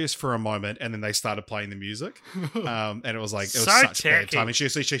get serious for a moment, and then they started playing the music, and it was like it was So such bad tacky. timing. She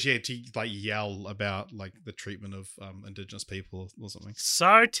had to like yell about like the treatment of Indigenous people or something.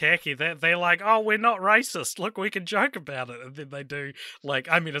 So tacky that they're like, oh, we're not racist. Look, we can joke about it. And then they do, like,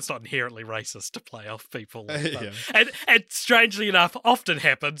 I mean, it's not inherently racist to play off people. But, Yeah. and strangely enough, often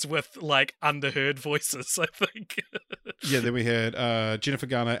happens with, like, underheard voices, I think. Yeah, then we had Jennifer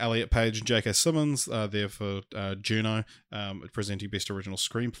Garner, Elliot Page, and J.K. Simmons there for Juno, presenting Best Original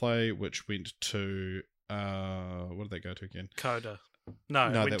Screenplay, which went to what did they go to again? Coda. No,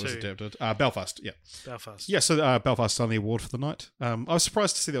 No, went that was to adapted. Belfast, yeah. Belfast. Yeah, so Belfast won the award for the night. I was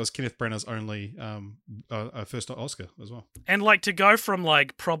surprised to see that was Kenneth Branagh's only first Oscar as well. And, like, to go from,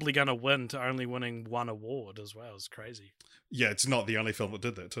 like, probably going to win to only winning 1 award as well is crazy. Yeah, it's not the only film that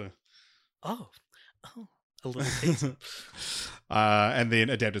did that too. Oh. A little teaser. And then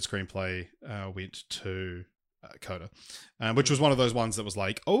adapted screenplay went to Coda, which was one of those ones that was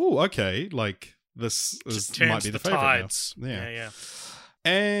like, oh, okay, like this Just might turns be the the favorite tides. now. Yeah.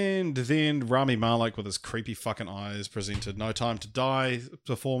 And then Rami Malek with his creepy fucking eyes presented No Time to Die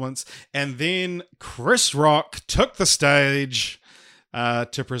performance. And then Chris Rock took the stage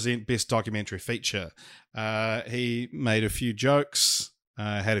to present Best Documentary Feature. He made a few jokes,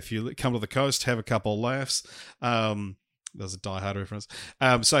 had a few come to the coast, have a couple of laughs. There's a Die Hard reference.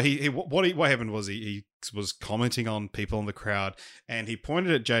 So what happened was he was commenting on people in the crowd, and he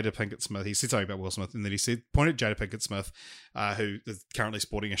pointed at Jada Pinkett Smith. He said something about Will Smith, and then he pointed at Jada Pinkett Smith, who is currently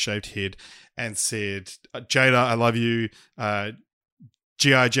sporting a shaved head, and said, "Jada, I love you.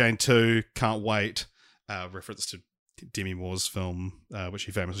 G.I. Jane 2, can't wait." Reference to Demi Moore's film, which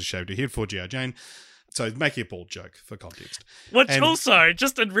he famously shaved her head for, G.I. Jane. So making a bald joke for context. Which also,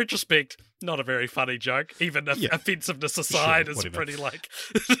 just in retrospect, not a very funny joke. Even if offensiveness aside, Sure, is whatever. pretty like.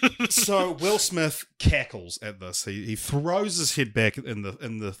 So Will Smith cackles at this. He throws his head back in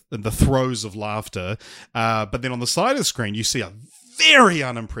the throes of laughter. But then on the side of the screen, you see a very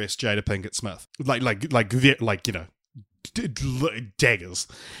unimpressed Jada Pinkett Smith, like you know, daggers,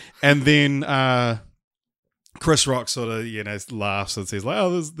 and then. Chris Rock sort of, laughs and says like,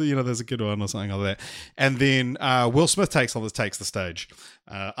 "Oh, there's a good one" or something like that. And then Will Smith takes the stage,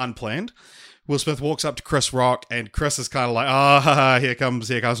 unplanned. Will Smith walks up to Chris Rock, and Chris is kind of like, here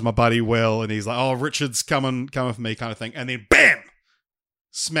comes my buddy Will," and he's like, "Oh, Richard's coming for me," kind of thing. And then bam,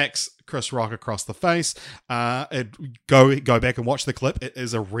 smacks Chris Rock across the face. Go back and watch the clip. It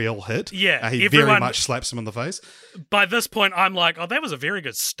is a real hit. Yeah, he very much slaps him in the face. By this point, I'm like, oh, that was a very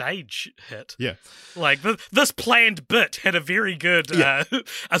good stage hit. Yeah. Like, this planned bit had a very good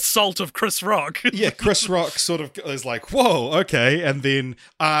assault of Chris Rock. Yeah, Chris Rock sort of is like, whoa, okay. And then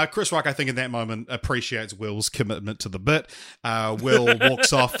Chris Rock, I think in that moment, appreciates Will's commitment to the bit. Will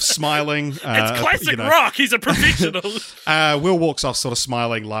walks off smiling. It's classic Rock. He's a professional. Will walks off sort of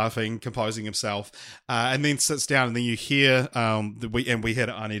smiling, laughing, composing himself, and then sits down, and then you hear, we had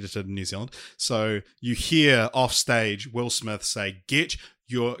it unedited in New Zealand, so you hear off stage Will Smith say, get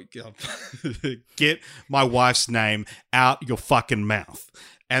my wife's name out your fucking mouth.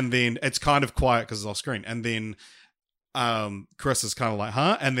 And then it's kind of quiet because it's off screen. And then Chris is kind of like,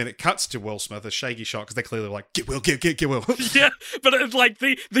 huh? And then it cuts to Will Smith, a shaky shot, because they're clearly like, get Will, get Will. Yeah, but it's like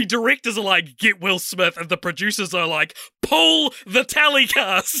the directors are like, get Will Smith, and the producers are like, pull the tally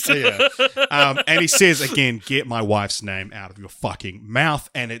cast. Yeah. And he says again, get my wife's name out of your fucking mouth.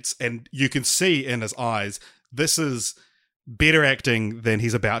 And you can see in his eyes, this is better acting than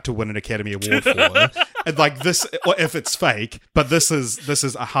he's about to win an Academy Award for. And like this, if it's fake, but this is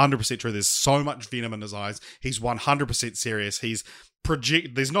 100% true. There's so much venom in his eyes. He's 100% serious.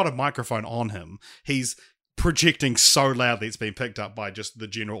 There's not a microphone on him. He's projecting so loudly it's being picked up by just the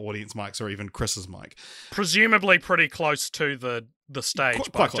general audience mics or even Chris's mic. Presumably pretty close to the stage,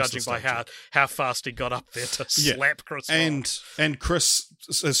 Quite close judging to the by stage, how fast he got up there to slap Chris Rock. And Chris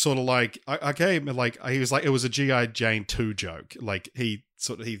is sort of like, okay, like he was like, it was a G.I. Jane 2 joke. Like he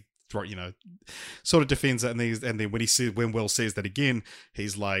sort of defends it, and then when Will says that again,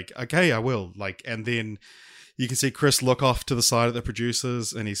 he's like, okay, I will. Like, and then you can see Chris look off to the side at the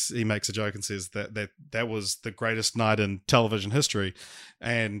producers, and he makes a joke and says that was the greatest night in television history,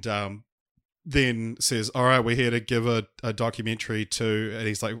 and then says, all right, we're here to give a documentary to, and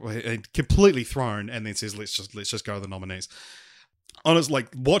he's like completely thrown, and then says, let's just go to the nominees. Honestly, like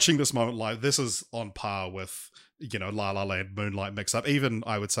watching this moment live, this is on par with, La La Land, Moonlight mix-up. Even,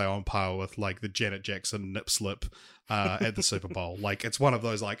 I would say, on par with, like, the Janet Jackson nip-slip at the Super Bowl. Like, it's one of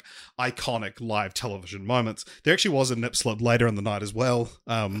those, like, iconic live television moments. There actually was a nip-slip later in the night as well.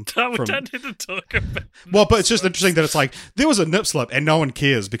 We don't need to talk about well, but it's just interesting that it's like, there was a nip-slip and no one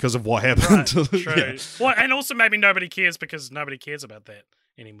cares because of what happened. Right, true. Yeah. Well, and also maybe nobody cares because nobody cares about that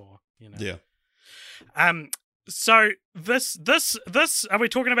anymore, Yeah. So this are we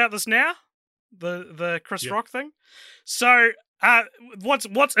talking about this now? The Chris Rock thing? So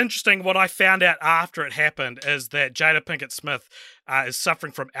what's interesting, what I found out after it happened is that Jada Pinkett Smith is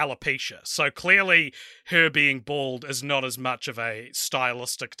suffering from alopecia. So clearly her being bald is not as much of a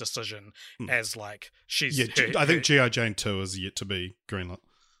stylistic decision as like she's I think G.I. Jane 2 is yet to be greenlit.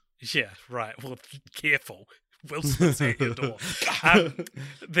 Yeah, right. Well, careful. Will Smith's at your door.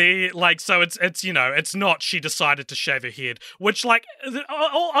 So it's not she decided to shave her head, which like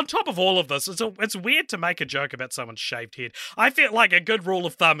on top of all of this, it's weird to make a joke about someone's shaved head. I feel like a good rule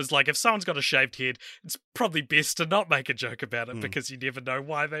of thumb is like if someone's got a shaved head, it's probably best to not make a joke about it because you never know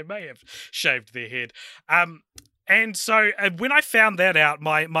why they may have shaved their head. And so when I found that out,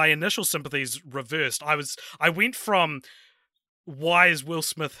 my initial sympathies reversed. I went from why is Will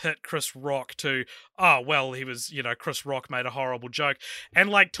Smith hit Chris Rock to, oh, well, he was, Chris Rock made a horrible joke.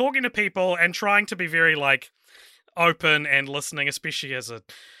 And, like, talking to people and trying to be very, like, open and listening, especially as a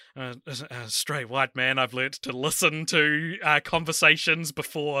straight white man, I've learnt to listen to conversations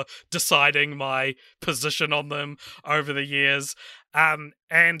before deciding my position on them over the years.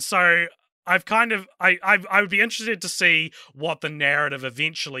 And so I've I would be interested to see what the narrative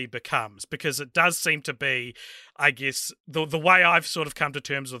eventually becomes, because it does seem to be, I guess, the way I've sort of come to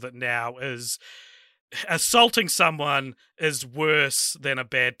terms with it now is assaulting someone is worse than a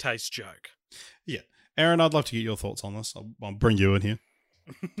bad taste joke. Yeah. Aaron, I'd love to get your thoughts on this. I'll bring you in here.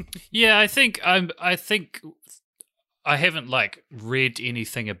 Yeah, I think I haven't like read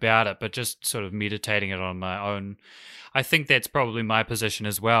anything about it, but just sort of meditating it on my own. I think that's probably my position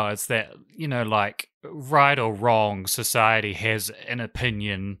as well. It's that, like right or wrong, society has an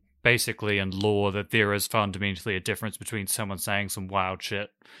opinion basically in law that there is fundamentally a difference between someone saying some wild shit.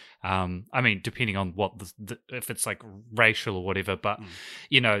 I mean, depending on what if it's like racial or whatever, but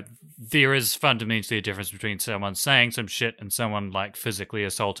there is fundamentally a difference between someone saying some shit and someone like physically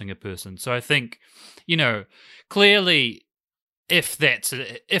assaulting a person. So I think, clearly,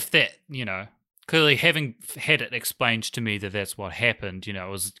 clearly having had it explained to me that that's what happened, it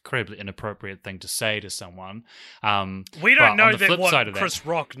was an incredibly inappropriate thing to say to someone. We don't know that what Chris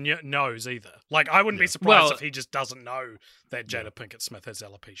Rock knows either. Like, I wouldn't be surprised if he just doesn't know that Jada Pinkett Smith has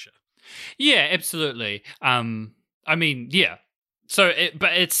alopecia. Yeah, absolutely. I mean, yeah. So,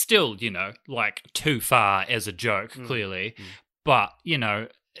 but it's still, like too far as a joke, clearly. But,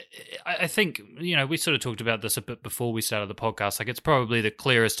 I think, we sort of talked about this a bit before we started the podcast. Like, it's probably the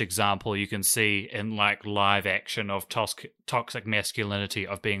clearest example you can see in, like, live action of toxic masculinity,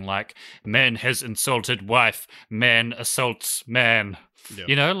 of being like, man has insulted wife, man assaults man. Yep.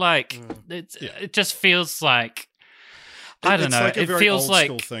 It just feels like, I don't know. Like a it very feels old like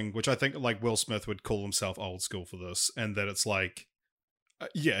school thing, which I think like Will Smith would call himself old school for this, and that it's like,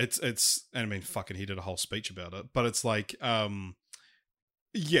 it's. And I mean, fucking, he did a whole speech about it, but it's like,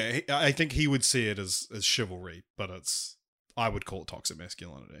 yeah, I think he would see it as chivalry, but I would call it toxic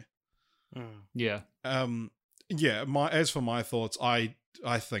masculinity. Yeah. Yeah. As for my thoughts, I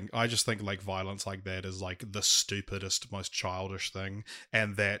just think like violence like that is like the stupidest, most childish thing,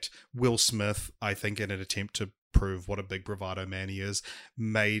 and that Will Smith, I think, in an attempt to prove what a big bravado man he is,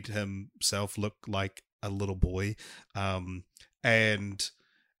 made himself look like a little boy, and.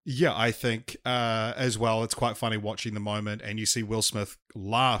 Yeah, I think as well, it's quite funny watching the moment and you see Will Smith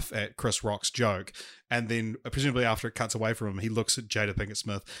laugh at Chris Rock's joke, and then presumably after it cuts away from him, he looks at Jada Pinkett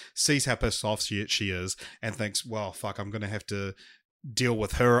Smith, sees how pissed off she is, and thinks, well, fuck, I'm going to have to deal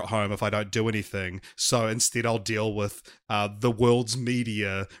with her at home if I don't do anything. So instead, I'll deal with the world's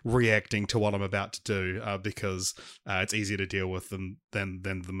media reacting to what I'm about to do because it's easier to deal with than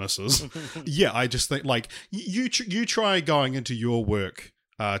the missus. Yeah, I just think like you try going into your work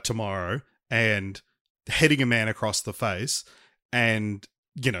tomorrow and hitting a man across the face and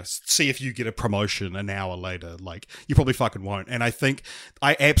see if you get a promotion an hour later. Like, you probably fucking won't. And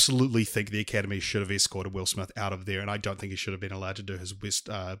I absolutely think the Academy should have escorted Will Smith out of there, and I don't think he should have been allowed to do his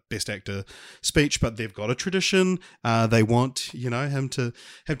best actor speech, but they've got a tradition. They want, him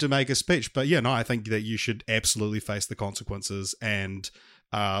to make a speech. But yeah, no, I think that you should absolutely face the consequences and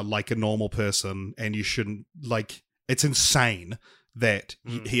like a normal person, and you shouldn't, like, it's insane that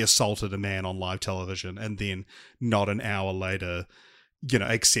he assaulted a man on live television and then not an hour later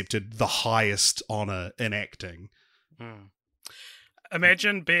accepted the highest honor in acting.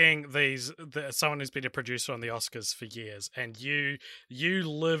 Imagine being someone who's been a producer on the Oscars for years, and you've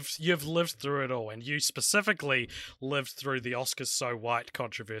lived through it all, and you specifically lived through the Oscars So White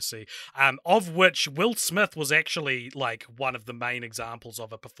controversy, of which Will Smith was actually like one of the main examples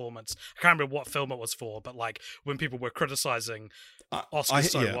of a performance. I can't remember what film it was for, but like when people were criticizing Oscars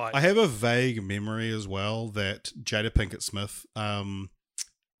So White. I have a vague memory as well that Jada Pinkett Smith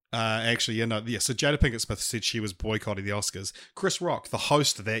so Jada Pinkett Smith said she was boycotting the Oscars. Chris Rock, the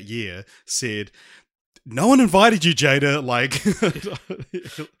host that year, said, "No one invited you, Jada." Like,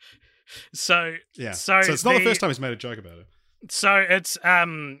 so it's not the first time he's made a joke about it. So it's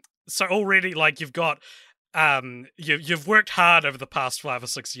so already like you've got you've worked hard over the past 5 or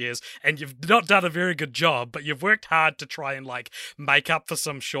 6 years, and you've not done a very good job, but you've worked hard to try and like make up for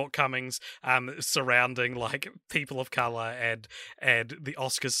some shortcomings surrounding like people of color and the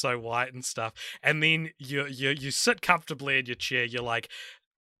Oscars So White and stuff. And then you sit comfortably in your chair. You're like,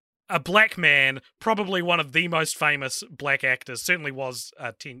 a black man, probably one of the most famous black actors, certainly was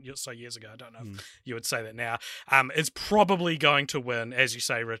 10 or so years ago, I don't know if you would say that now, is probably going to win, as you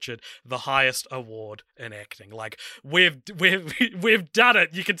say, Richard, the highest award in acting. Like, we've done it.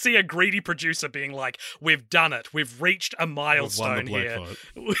 You can see a greedy producer being like, we've done it. We've reached a milestone here.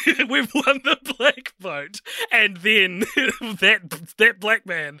 We've won the black vote. And then that black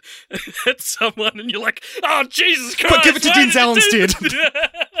man hits someone, and you're like, oh, Jesus Christ. But give it to Denzel instead.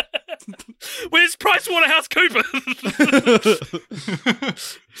 Where's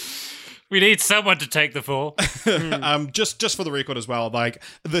PricewaterhouseCoopers? We need someone to take the fall. Just for the record as well, like,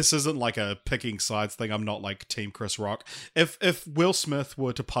 this isn't like a picking sides thing. I'm not like Team Chris Rock. If Will Smith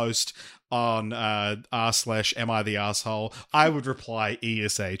were to post on r/am I the asshole, I would reply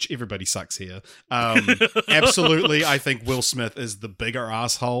ESH. Everybody sucks here. Absolutely, I think Will Smith is the bigger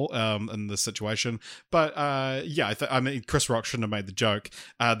asshole in this situation. But yeah, I mean, Chris Rock shouldn't have made the joke.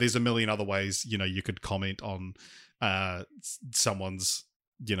 There's a million other ways you could comment on someone's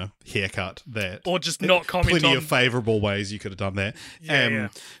haircut that, or just not comment plenty on of favorable ways you could have done that. Yeah.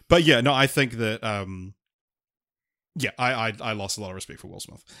 But yeah, no, I think that I lost a lot of respect for Will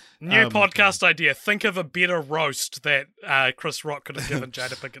Smith. New podcast idea: think of a better roast that Chris Rock could have given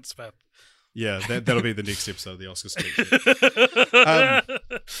Jada Pinkett Smith. Yeah, that'll be the next episode of the Oscar speech.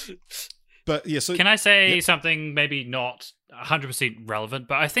 But yeah, so can I say something maybe not 100% relevant,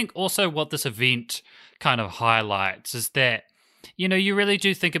 but I think also what this event kind of highlights is that you really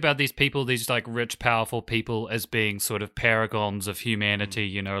do think about these people, these like rich, powerful people, as being sort of paragons of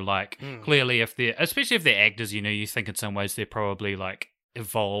humanity, clearly especially if they're actors, you think in some ways they're probably like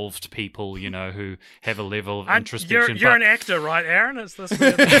evolved people, who have a level of introspection. You're an actor, right, Aaron? Is this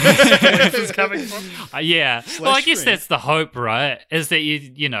where this is coming from? Yeah. Well, I guess that's the hope, right? Is that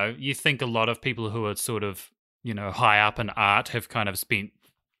you think a lot of people who are sort of, high up in art have kind of spent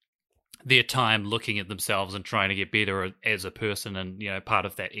their time looking at themselves and trying to get better as a person, and part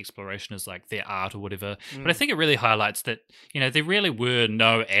of that exploration is like their art or whatever. But I think it really highlights that there really were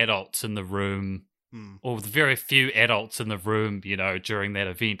no adults in the room, or very few adults in the room during that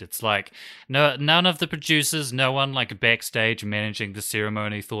event. It's like none of the producers, no one like backstage managing the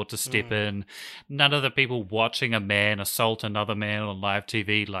ceremony thought to step in. None of the people watching a man assault another man on live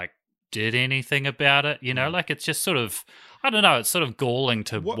TV like did anything about it. Like, it's just sort of, I don't know, it's sort of galling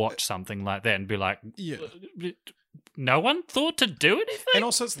to watch something like that and be like, no one thought to do anything? And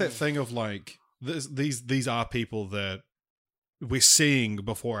also it's that thing of like, these are people that we're seeing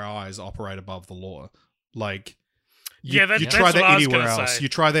before our eyes operate above the law. Like, you try that anywhere else. You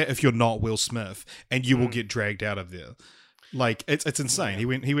try that if you're not Will Smith, and you will get dragged out of there. Like, it's insane. He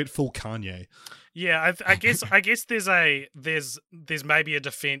went full Kanye. Yeah, I guess there's maybe a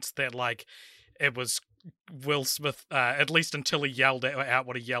defense that like it was Will Smith, at least until he yelled out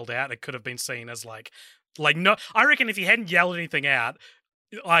what he yelled out, it could have been seen as like Like, no, I reckon if he hadn't yelled anything out,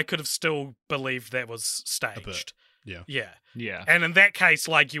 I could have still believed that was staged. Yeah. Yeah. And in that case,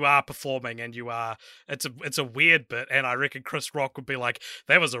 like, you are performing and it's a weird bit, and I reckon Chris Rock would be like,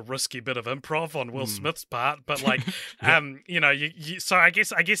 that was a risky bit of improv on Will Smith's part, but like, so I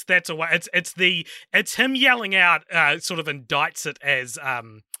guess that's a way. It's him yelling out, sort of indicts it as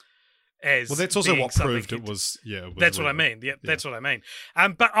well, that's also being what something proved it was. Yeah, that's what I mean. Yeah, that's what I mean.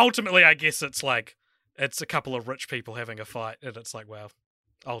 But ultimately, I guess it's like it's a couple of rich people having a fight, and it's like, well,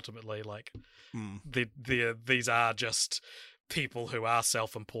 ultimately, like, these are just people who are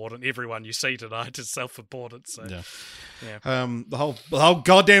self-important. Everyone you see tonight is self-important. So, yeah. The whole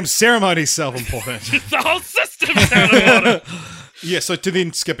goddamn ceremony is self-important. The whole system's self-important. Yeah. So to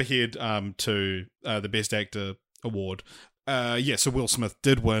then skip ahead to the Best Actor award. So Will Smith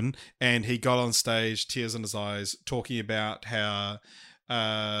did win, and he got on stage, tears in his eyes, talking about how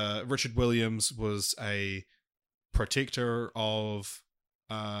Richard Williams was a protector of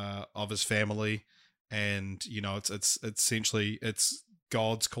his family, and it's essentially it's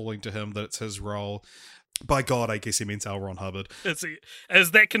God's calling to him, that it's his role. By God, I guess he means L. Ron Hubbard.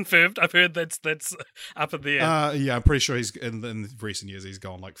 Is that confirmed? I've heard that's up in the air. Yeah, I'm pretty sure he's in recent years he's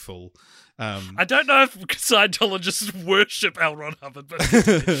gone like full. I don't know if Scientologists worship L. Ron Hubbard, but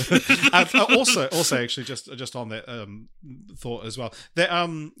also actually just on that thought as well,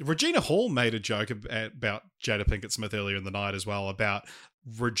 that Regina Hall made a joke about Jada Pinkett Smith earlier in the night as well, about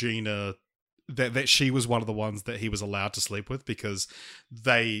Regina, that she was one of the ones that he was allowed to sleep with because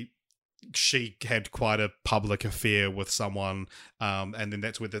she had quite a public affair with someone, and then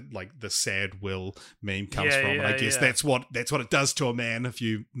that's where the sad Will meme comes from. And I guess that's what it does to a man if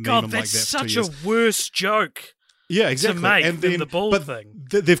you meme him like that. That's such a worse joke. Yeah, exactly. To make and than then the bald thing.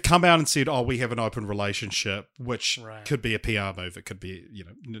 They've come out and said, "Oh, we have an open relationship," which could be a PR move. It could be,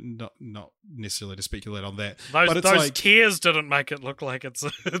 not necessarily to speculate on that. Those tears didn't make it look like it's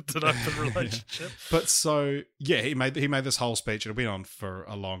an open relationship. But so he made this whole speech, and it went on for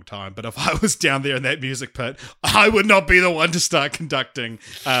a long time. But if I was down there in that music pit, I would not be the one to start conducting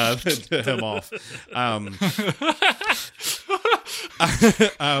him off. And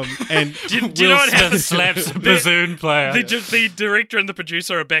do you know what happened? Slaps a bassoon player. The director and the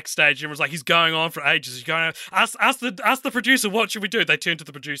producer are backstage and was like, he's going on for ages. He's going on. Ask the producer, what should we do? They turn to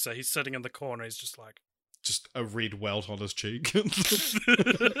the producer. He's sitting in the corner. He's just like, just a red welt on his cheek.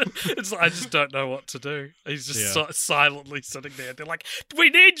 It's like, I just don't know what to do. He's just silently sitting there. They're like, we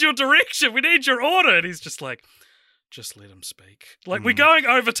need your direction. We need your order. And he's just like, just let him speak. Like, we're going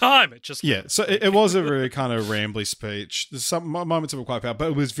over time. So it was a really kind of rambly speech. There's some moments of it quite powerful, but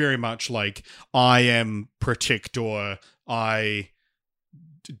it was very much like, I am protector, I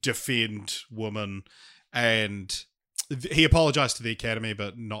defend women, and he apologized to the Academy,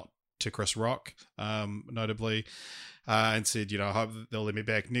 but not to Chris Rock, notably, and said, I hope they'll let me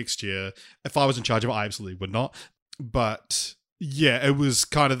back next year. If I was in charge of it, I absolutely would not. But yeah, it was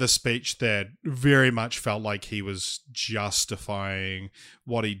kind of the speech that very much felt like he was justifying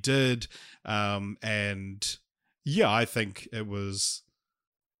what he did. And yeah, I think it was,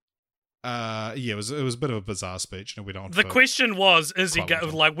 it was a bit of a bizarre speech. And we don't. The question was, is he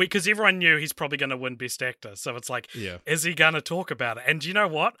because everyone knew he's probably going to win Best Actor. So it's like, is he going to talk about it? And do you know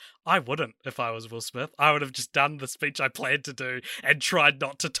what? I wouldn't if I was Will Smith. I would have just done the speech I planned to do and tried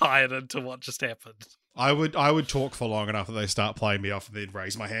not to tie it into what just happened. I would talk for long enough that they start playing me off and then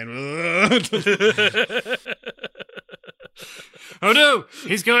raise my hand. Oh no,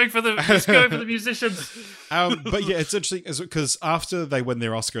 he's going for the musicians. But yeah, it's interesting because after they win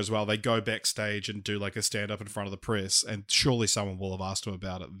their Oscar as well, they go backstage and do like a stand up in front of the press, and surely someone will have asked them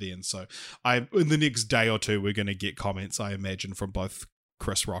about it then. So in the next day or two, we're going to get comments, I imagine, from both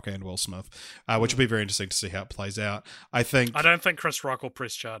Chris Rock and Will Smith, which will be very interesting to see how it plays out. I don't think Chris Rock will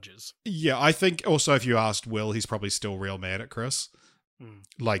press charges. Yeah, I think also if you asked Will, he's probably still real mad at Chris.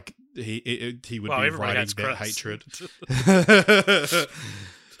 Like he would be writing that hatred.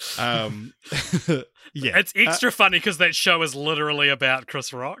 Yeah, it's extra funny because that show is literally about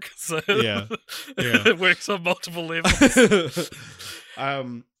Chris Rock. So it works on multiple levels.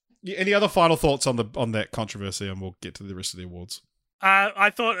 Any other final thoughts on that controversy, and we'll get to the rest of the awards. I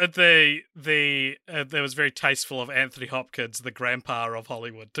thought there was very tasteful of Anthony Hopkins, the grandpa of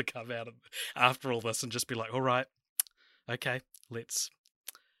Hollywood, to come out after all this and just be like, all right, okay, let's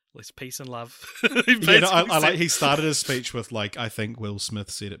peace and love. I like he started his speech with like, I think Will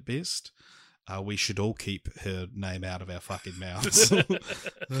Smith said it best. we should all keep her name out of our fucking mouths. He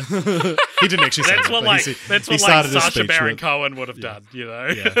didn't actually say That's that. what but like he that's he what started like his Sacha speech Baron with- Cohen would have done, you know.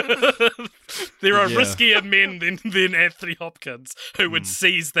 Yeah. There are Yeah. riskier men than Anthony Hopkins who would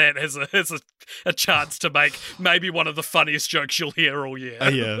seize that as a chance to make maybe one of the funniest jokes you'll hear all year.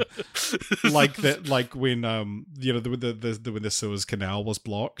 Yeah, like that. Like when you know when the Suez Canal was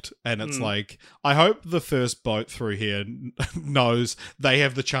blocked, and it's like, I hope the first boat through here knows they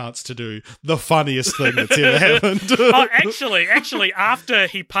have the chance to do the funniest thing that's ever happened. Oh, actually, after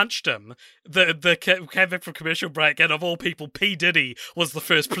he punched him, came back from commercial break, and of all people, P. Diddy was the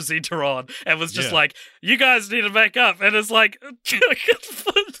first presenter on, and was just Yeah. like, "You guys need to make up," and it's like,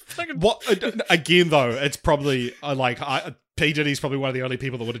 fucking What again though? It's probably P. Diddy's probably one of the only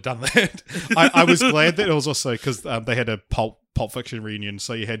people that would have done that. I was glad that it was also because they had a Pulp Fiction reunion,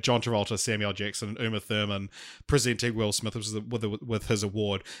 so you had John Travolta, Samuel L. Jackson, and Uma Thurman presenting Will Smith with his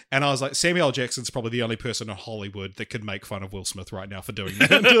award, and I was like, Samuel L. Jackson's probably the only person in Hollywood that could make fun of Will Smith right now for doing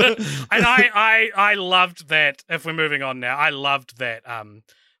that. And I loved that. If we're moving on now, I loved that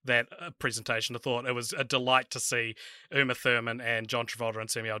presentation. I thought it was a delight to see Uma Thurman and John Travolta and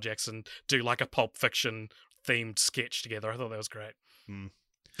Samuel L. Jackson do like a Pulp Fiction themed sketch together. I thought that was great.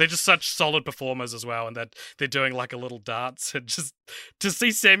 They're just such solid performers as well, and that they're doing like a little dance, and just to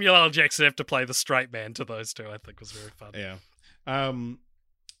see Samuel L. Jackson have to play the straight man to those two, I think was very fun. Yeah.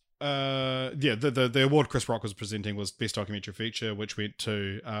 The award Chris Rock was presenting was Best Documentary Feature, which went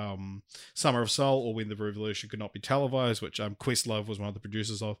to Summer of Soul, or When the Revolution Could Not Be Televised, which Questlove was one of the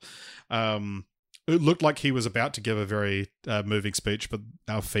producers of. It looked like he was about to give a very moving speech, but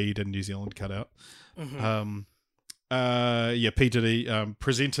our feed in New Zealand cut out. P. Diddy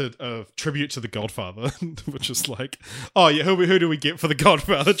presented a tribute to The Godfather, which is like, oh yeah, who do we get for the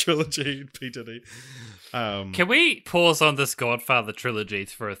Godfather trilogy? P. Diddy. Can we pause on this Godfather trilogy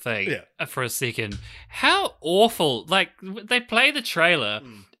for a thing? Yeah. For a second. How awful. Like, they play the trailer,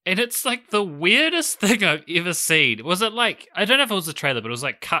 and it's like the weirdest thing I've ever seen. Was it like, I don't know if it was a trailer, but it was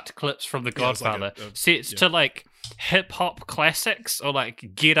like cut clips from The Yeah, it was like Godfather set to like hip-hop classics, or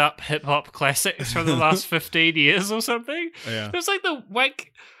like get up hip-hop classics from the last 15 years or something. Yeah. It was like the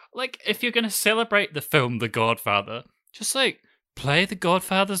like if you're going to celebrate the film The Godfather, just like play The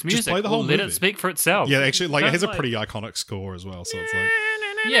Godfather's music, play the whole or let movie. it speak for itself. Yeah, actually, like, it Don't, has a pretty iconic score as well, so it's like...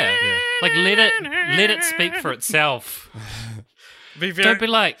 yeah. Like let it speak for itself. Be Don't be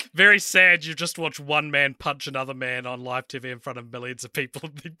like, very sad you just watch one man punch another man on live TV in front of millions of people,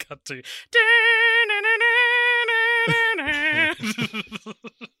 and then cut to...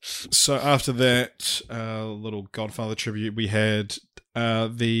 So after that little Godfather tribute, we had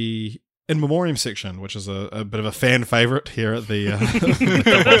the In Memoriam section, which is a bit of a fan favorite here at the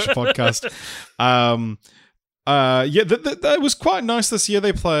podcast. That was quite nice this year.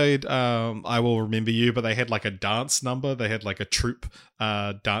 They played I Will Remember You, but they had like a dance number. They had like a troupe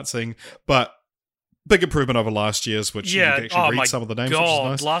dancing, but big improvement over last year's, which you can actually read some of the names, which is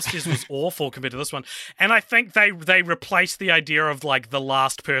nice. Last year's was awful compared to this one. And I think they replaced the idea of like the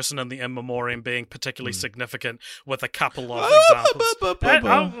last person in the In Memoriam being particularly significant with a couple of examples.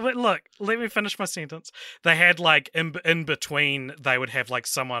 Look, let me finish my sentence. They had like in between, they would have like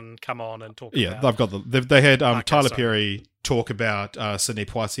someone come on and talk about... they've got they had Tyler sorry. Perry talk about Sidney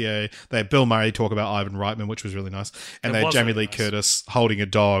Poitier. They had Bill Murray talk about Ivan Reitman, which was really nice. And It they had was Jamie really Lee nice. Curtis holding a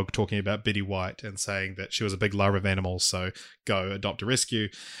dog, talking about Betty White and saying that she was a big lover of animals, so go adopt a rescue.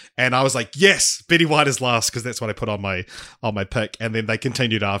 And I was like, yes, Betty White is last, because that's what I put on my pick. And then they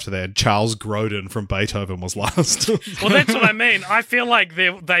continued after that. Charles Grodin from Beethoven was last. Well, that's what I mean. I feel like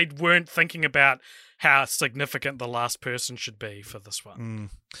they weren't thinking about how significant the last person should be for this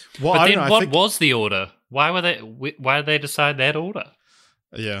one. Well, but I then don't know, what was the order? Why did they decide that order?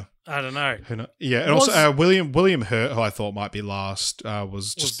 Yeah. I don't know. Yeah, and also William Hurt, who I thought might be last,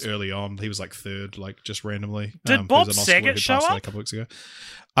 was just early on. He was like third, like just randomly. Did Bob Saget show up? A couple weeks ago.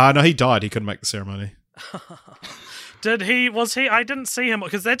 No, he died. He couldn't make the ceremony. Did he? Was he? I didn't see him,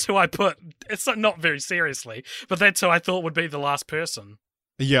 because that's who I put. It's not very seriously, but that's who I thought would be the last person.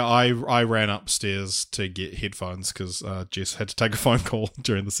 Yeah, I ran upstairs to get headphones because Jess had to take a phone call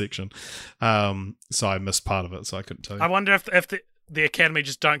during the section, so I missed part of it, so I couldn't tell you. I wonder if the Academy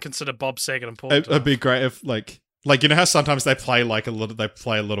just don't consider Bob Saget important. It'd be great if like you know how sometimes they play like a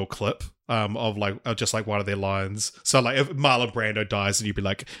little clip of just like one of their lines. So like if Marlon Brando dies, and you'd be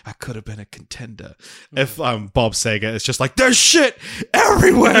like, I could have been a contender. If Bob Saget is just like, there's shit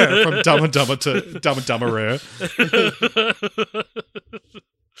everywhere from Dumb and Dumber to Dumb and Dumberer.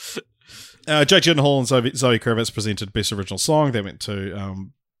 Jake Gyllenhaal and Zoe Kravitz presented Best Original Song. They went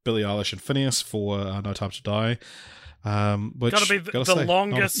to Billie Eilish and Phineas for No Time to Die. Which Gotta be the say,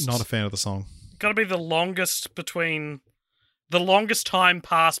 longest- Not a fan of the song. got to be the longest time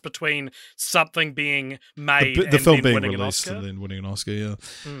passed between something being made the and film then being winning released an Oscar. and then winning an Oscar.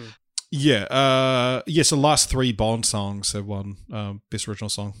 Yeah. So the last 3 Bond songs have won Best Original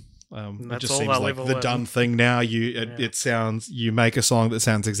Song. It That's just all seems they'll like ever the win. done thing now. It sounds, you make a song that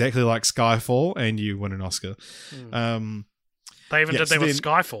sounds exactly like Skyfall and you win an Oscar. They even did that with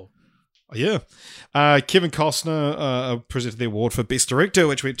Skyfall. Yeah. Kevin Costner presented the award for Best Director,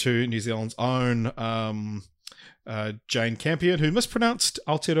 which went to New Zealand's own Jane Campion, who mispronounced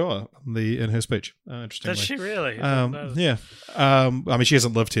Aotearoa in her speech. Interestingly. Did she really? Yeah. I mean, she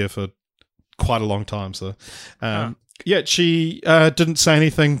hasn't lived here for quite a long time, so yeah, she didn't say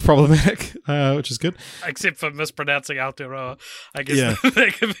anything problematic, which is good. Except for mispronouncing Aotearoa. I guess Yeah.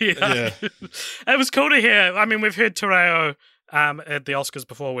 that could be It was cool to hear. I mean, we've heard Te Reo at the Oscars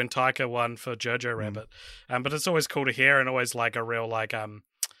before when Taika won for Jojo Rabbit, but it's always cool to hear and always like a real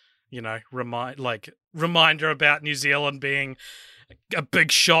reminder about New Zealand being a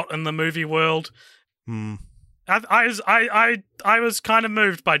big shot in the movie world. I was kind of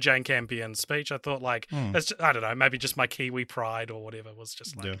moved by Jane Campion's speech. I thought it's, I don't know, maybe just my Kiwi pride or whatever was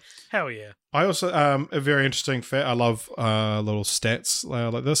just hell yeah. I also a very interesting fact. I love little stats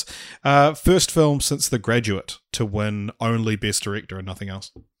like this. First film since The Graduate to win only Best Director and nothing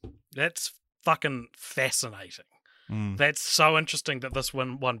else. That's fucking fascinating. That's so interesting that this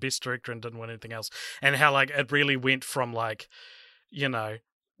won Best Director and didn't win anything else, and how it really went from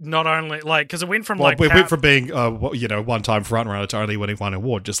not only because it went from it went from being one-time frontrunner to only winning one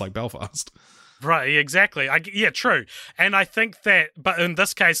award, just like Belfast. Right, exactly. True. And I think that, but in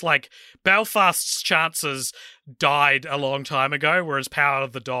this case, Belfast's chances died a long time ago, whereas Power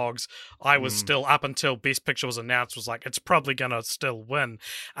of the Dogs, I was still, up until Best Picture was announced, was it's probably going to still win.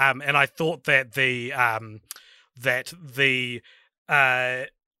 And I thought that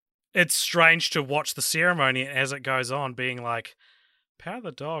it's strange to watch the ceremony as it goes on, being Power of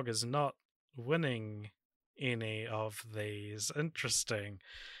the Dog is not winning any of these. Interesting.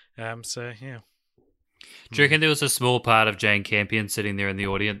 So yeah. Do you reckon there was a small part of Jane Campion sitting there in the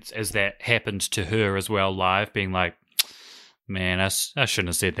audience as that happened to her as well live, being like, man, I shouldn't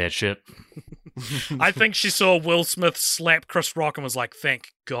have said that shit? I think she saw Will Smith slap Chris Rock and was like, thank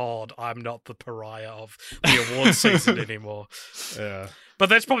God I'm not the pariah of the award season anymore. Yeah. But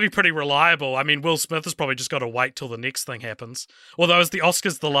that's probably pretty reliable. I mean, Will Smith has probably just got to wait till the next thing happens. Although, is the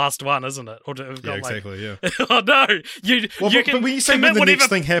Oscars the last one, isn't it? Or Exactly, yeah. Oh, no. But when you say when the next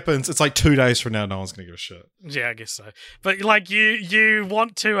thing happens, it's 2 days from now, no one's going to give a shit. Yeah, I guess so. But, you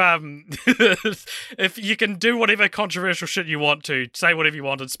want to, if you can do whatever controversial shit you want to, say whatever you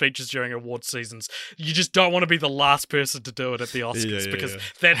want in speeches during award seasons, you just don't want to be the last person to do it at the Oscars, because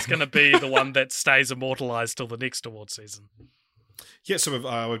that's going to be the one that stays immortalized till the next award season. Yeah,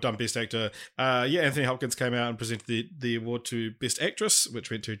 so we've done Best Actor. Anthony Hopkins came out and presented the award to Best Actress,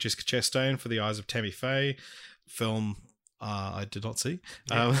 which went to Jessica Chastain for The Eyes of Tammy Faye. Film I did not see.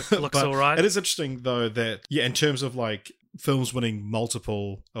 Looks all right. It is interesting, though, that, in terms of films winning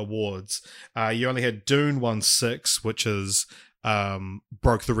multiple awards, you only had Dune won 6, which is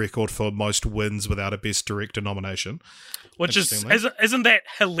broke the record for most wins without a Best Director nomination. Which isn't that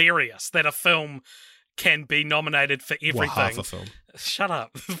hilarious that a film can be nominated for everything? Half a film. Shut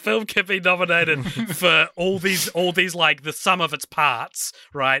up. The film can be nominated for all these the sum of its parts,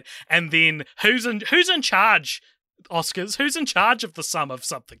 right? And then who's in charge? Oscars, who's in charge of the sum of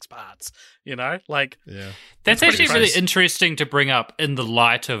something's parts? That's actually really interesting to bring up in the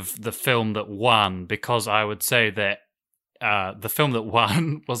light of the film that won, because I would say that the film that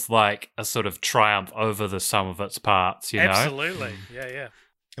won was a sort of triumph over the sum of its parts. Absolutely, yeah.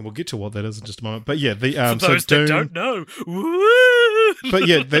 And we'll get to what that is in just a moment. But yeah, for those that don't know, woo! But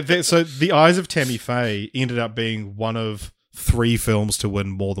yeah, so The Eyes of Tammy Faye ended up being one of 3 films to win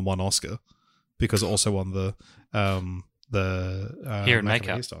more than one Oscar, because it also won the hair and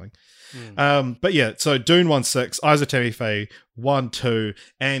makeup hairstyling. But yeah, so Dune won 6, Eyes of Tammy Faye won 2,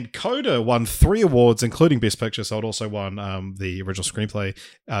 and Coda won 3 awards, including Best Picture. So it also won the original screenplay,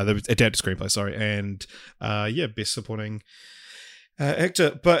 the adapted screenplay, sorry, and Best Supporting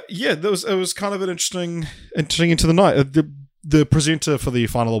Actor. But yeah, it was kind of an interesting into the night. The presenter for the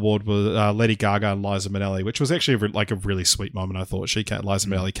final award was Lady Gaga and Liza Minnelli, which was actually a really sweet moment. I thought Liza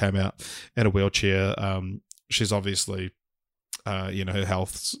Minnelli came out in a wheelchair. She's obviously, her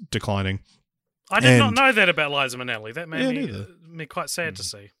health's declining. I did not know that about Liza Minnelli. That made me quite sad to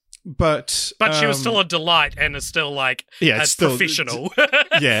see. But she was still a delight and is still like it's still professional.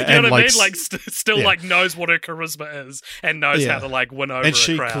 Yeah, you know and what I like, mean? Like still yeah. like knows what her charisma is and knows how to like win over and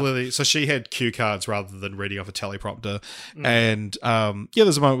she a crowd. clearly, so she had cue cards rather than reading off a teleprompter. And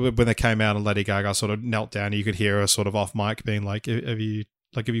there's a moment when they came out and Lady Gaga sort of knelt down. And you could hear her sort of off mic being like, "Have you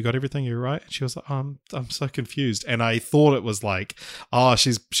got everything? You're right." And she was like, I'm so confused. And I thought it was like, oh,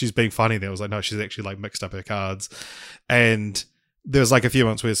 she's being funny there. I was like, no, she's actually like mixed up her cards. And there was like a few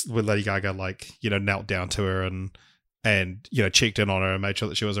moments where Lady Gaga like, knelt down to her and checked in on her and made sure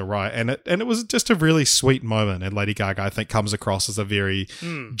that she was all right. And it was just a really sweet moment. And Lady Gaga, I think, comes across as a very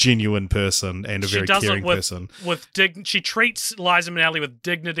genuine person and a very caring person. She treats Liza Minnelli with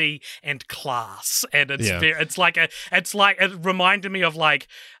dignity and class, and it reminded me of like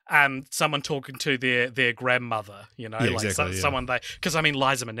someone talking to their grandmother, exactly, someone because I mean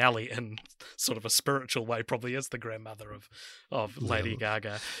Liza Minnelli in sort of a spiritual way probably is the grandmother of Lady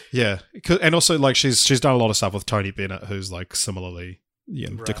Gaga. Yeah, and also like she's done a lot of stuff with Tony Bennett, who's like similarly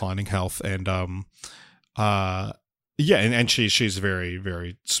declining health, and and she's very,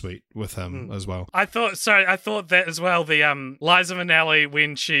 very sweet with him as well. I thought that as well. The Liza Minnelli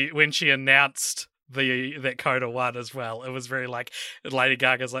when she announced that Coda won as well. It was very like Lady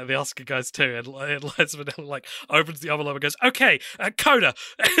Gaga's like the Oscar goes too, and Liza Minnelli like opens the envelope and goes, "Okay, Coda."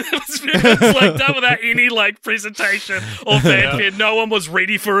 It's like done without any like presentation or fanfare. No one was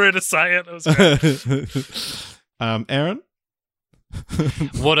ready for her to say it. It was great. Aaron,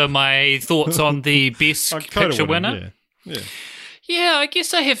 what are my thoughts on the best picture winner? Yeah, I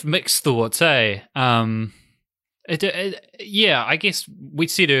guess I have mixed thoughts. I guess we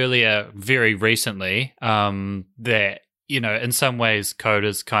said earlier, very recently, that, in some ways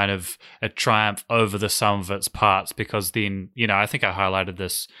Coda's kind of a triumph over the sum of its parts, because then, I think I highlighted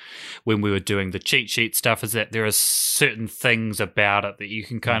this when we were doing the cheat sheet stuff, is that there are certain things about it that you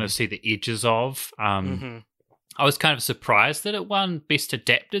can kind of see the edges of. I was kind of surprised that it won Best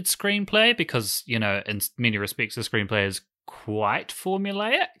Adapted Screenplay because, in many respects, the screenplay is quite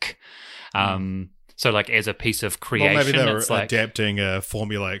formulaic. So, like, as a piece of creation, maybe they were it's like adapting a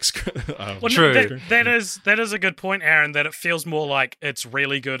formulaic. True. That is a good point, Aaron. That it feels more like it's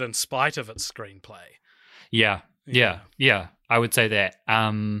really good in spite of its screenplay. Yeah. I would say that.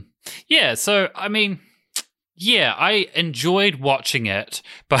 So I mean, I enjoyed watching it,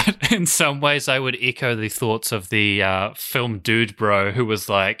 but in some ways, I would echo the thoughts of the film dude bro, who was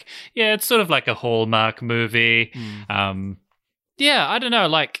like, it's sort of like a Hallmark movie. I don't know,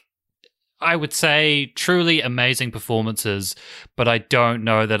 like. I would say truly amazing performances, but I don't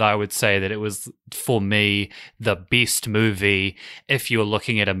know that I would say that it was, for me, the best movie if you're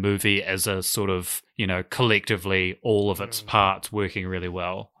looking at a movie as a sort of, collectively all of its parts working really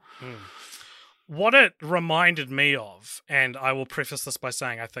well. What it reminded me of, and I will preface this by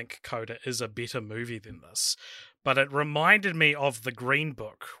saying I think Coda is a better movie than this, but it reminded me of the Green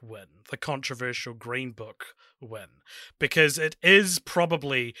Book win, the controversial Green Book win, because it is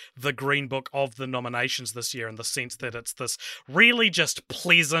probably the Green Book of the nominations this year in the sense that it's this really just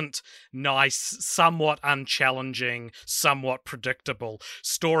pleasant, nice, somewhat unchallenging, somewhat predictable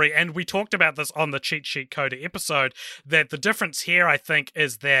story. And we talked about this on the Cheat Sheet Coda episode, that the difference here, I think,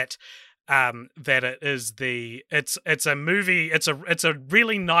 is that it's a movie, it's a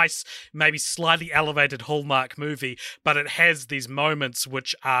really nice, maybe slightly elevated Hallmark movie, but it has these moments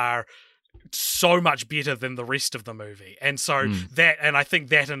which are so much better than the rest of the movie. And so I think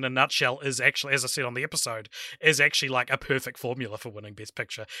that in a nutshell is actually, as I said on the episode, is actually like a perfect formula for winning Best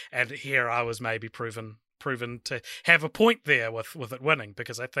Picture. And here I was maybe proven to have a point there with it winning,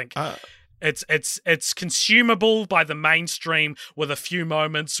 because I think it's consumable by the mainstream with a few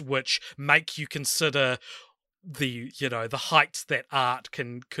moments which make you consider the heights that art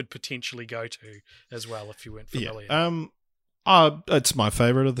could potentially go to as well if you weren't familiar. It's my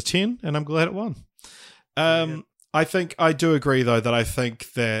favorite of the 10, and I'm glad it won. I think I do agree though that I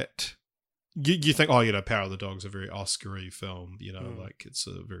think that you think, Power of the Dog's a very Oscar-y film, like it's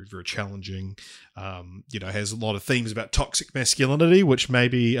a very, very challenging, has a lot of themes about toxic masculinity, which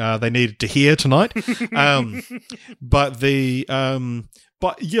maybe they needed to hear tonight. But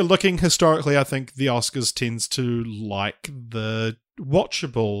looking historically, I think the Oscars tends to like the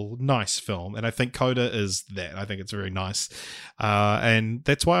watchable, nice film, and I think Coda is that. I think it's very nice, and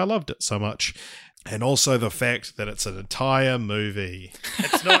that's why I loved it so much. And also the fact that it's an entire movie.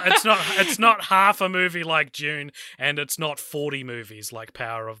 It's not half a movie like Dune, and it's not 40 movies like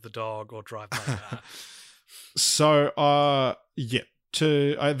Power of the Dog or Drive My Car. So,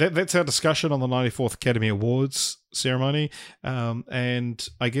 that's our discussion on the 94th Academy Awards ceremony. And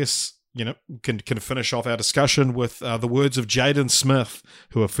I guess can finish off our discussion with the words of Jaden Smith,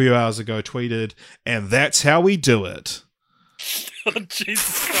 who a few hours ago tweeted, "And that's how we do it." Oh,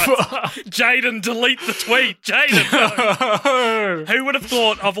 Jesus Christ. Jaden, delete the tweet. Jaden, no. Who would have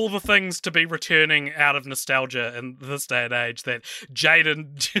thought of all the things to be returning out of nostalgia in this day and age that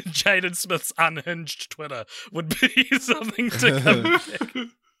Jaden Smith's unhinged Twitter would be something to come back?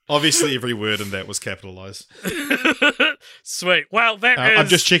 Obviously, every word in that was capitalized. Sweet. Well, I'm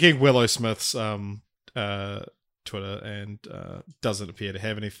just checking Willow Smith's Twitter and doesn't appear to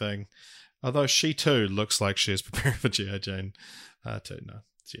have anything. Although she too looks like she's preparing for G.I. Jane too. No,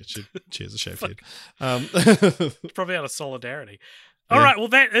 yeah, she has a shaved head. Probably out of solidarity. All right, well,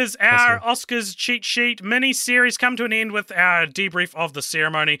 that is our Oscars cheat sheet mini-series come to an end with our debrief of the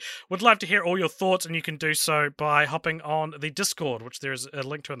ceremony. Would love to hear all your thoughts, and you can do so by hopping on the Discord, which there is a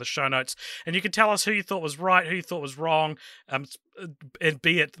link to in the show notes. And you can tell us who you thought was right, who you thought was wrong,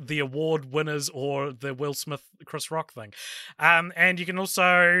 be it the award winners or the Will Smith, Chris Rock thing. And you can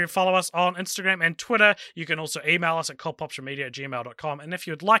also follow us on Instagram and Twitter. You can also email us at cultpopturemedia@gmail.com. And if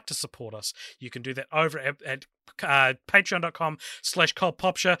you would like to support us, you can do that over at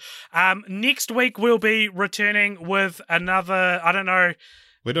patreon.com/cultpopture. Next week we'll be returning with another, I don't know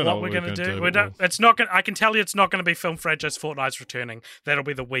we don't know what we're going to do. It's not going. I can tell you it's not going to be Film Franchise Fortnight's returning. That'll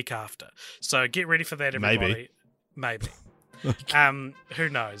be the week after. So get ready for that, everybody. Maybe. Who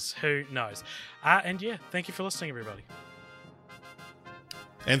knows? And yeah, thank you for listening, everybody.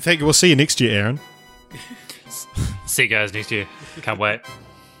 And thank you. We'll see you next year, Aaron. See you guys next year. Can't wait.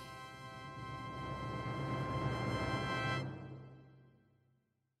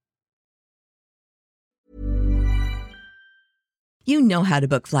 You know how to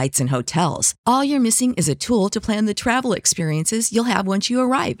book flights and hotels. All you're missing is a tool to plan the travel experiences you'll have once you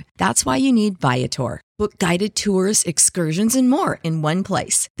arrive. That's why you need Viator. Book guided tours, excursions, and more in one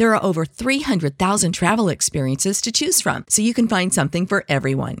place. There are over 300,000 travel experiences to choose from, so you can find something for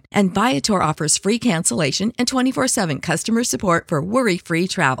everyone. And Viator offers free cancellation and 24/7 customer support for worry-free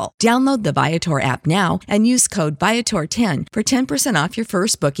travel. Download the Viator app now and use code Viator10 for 10% off your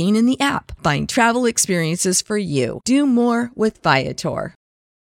first booking in the app. Find travel experiences for you. Do more with Viator.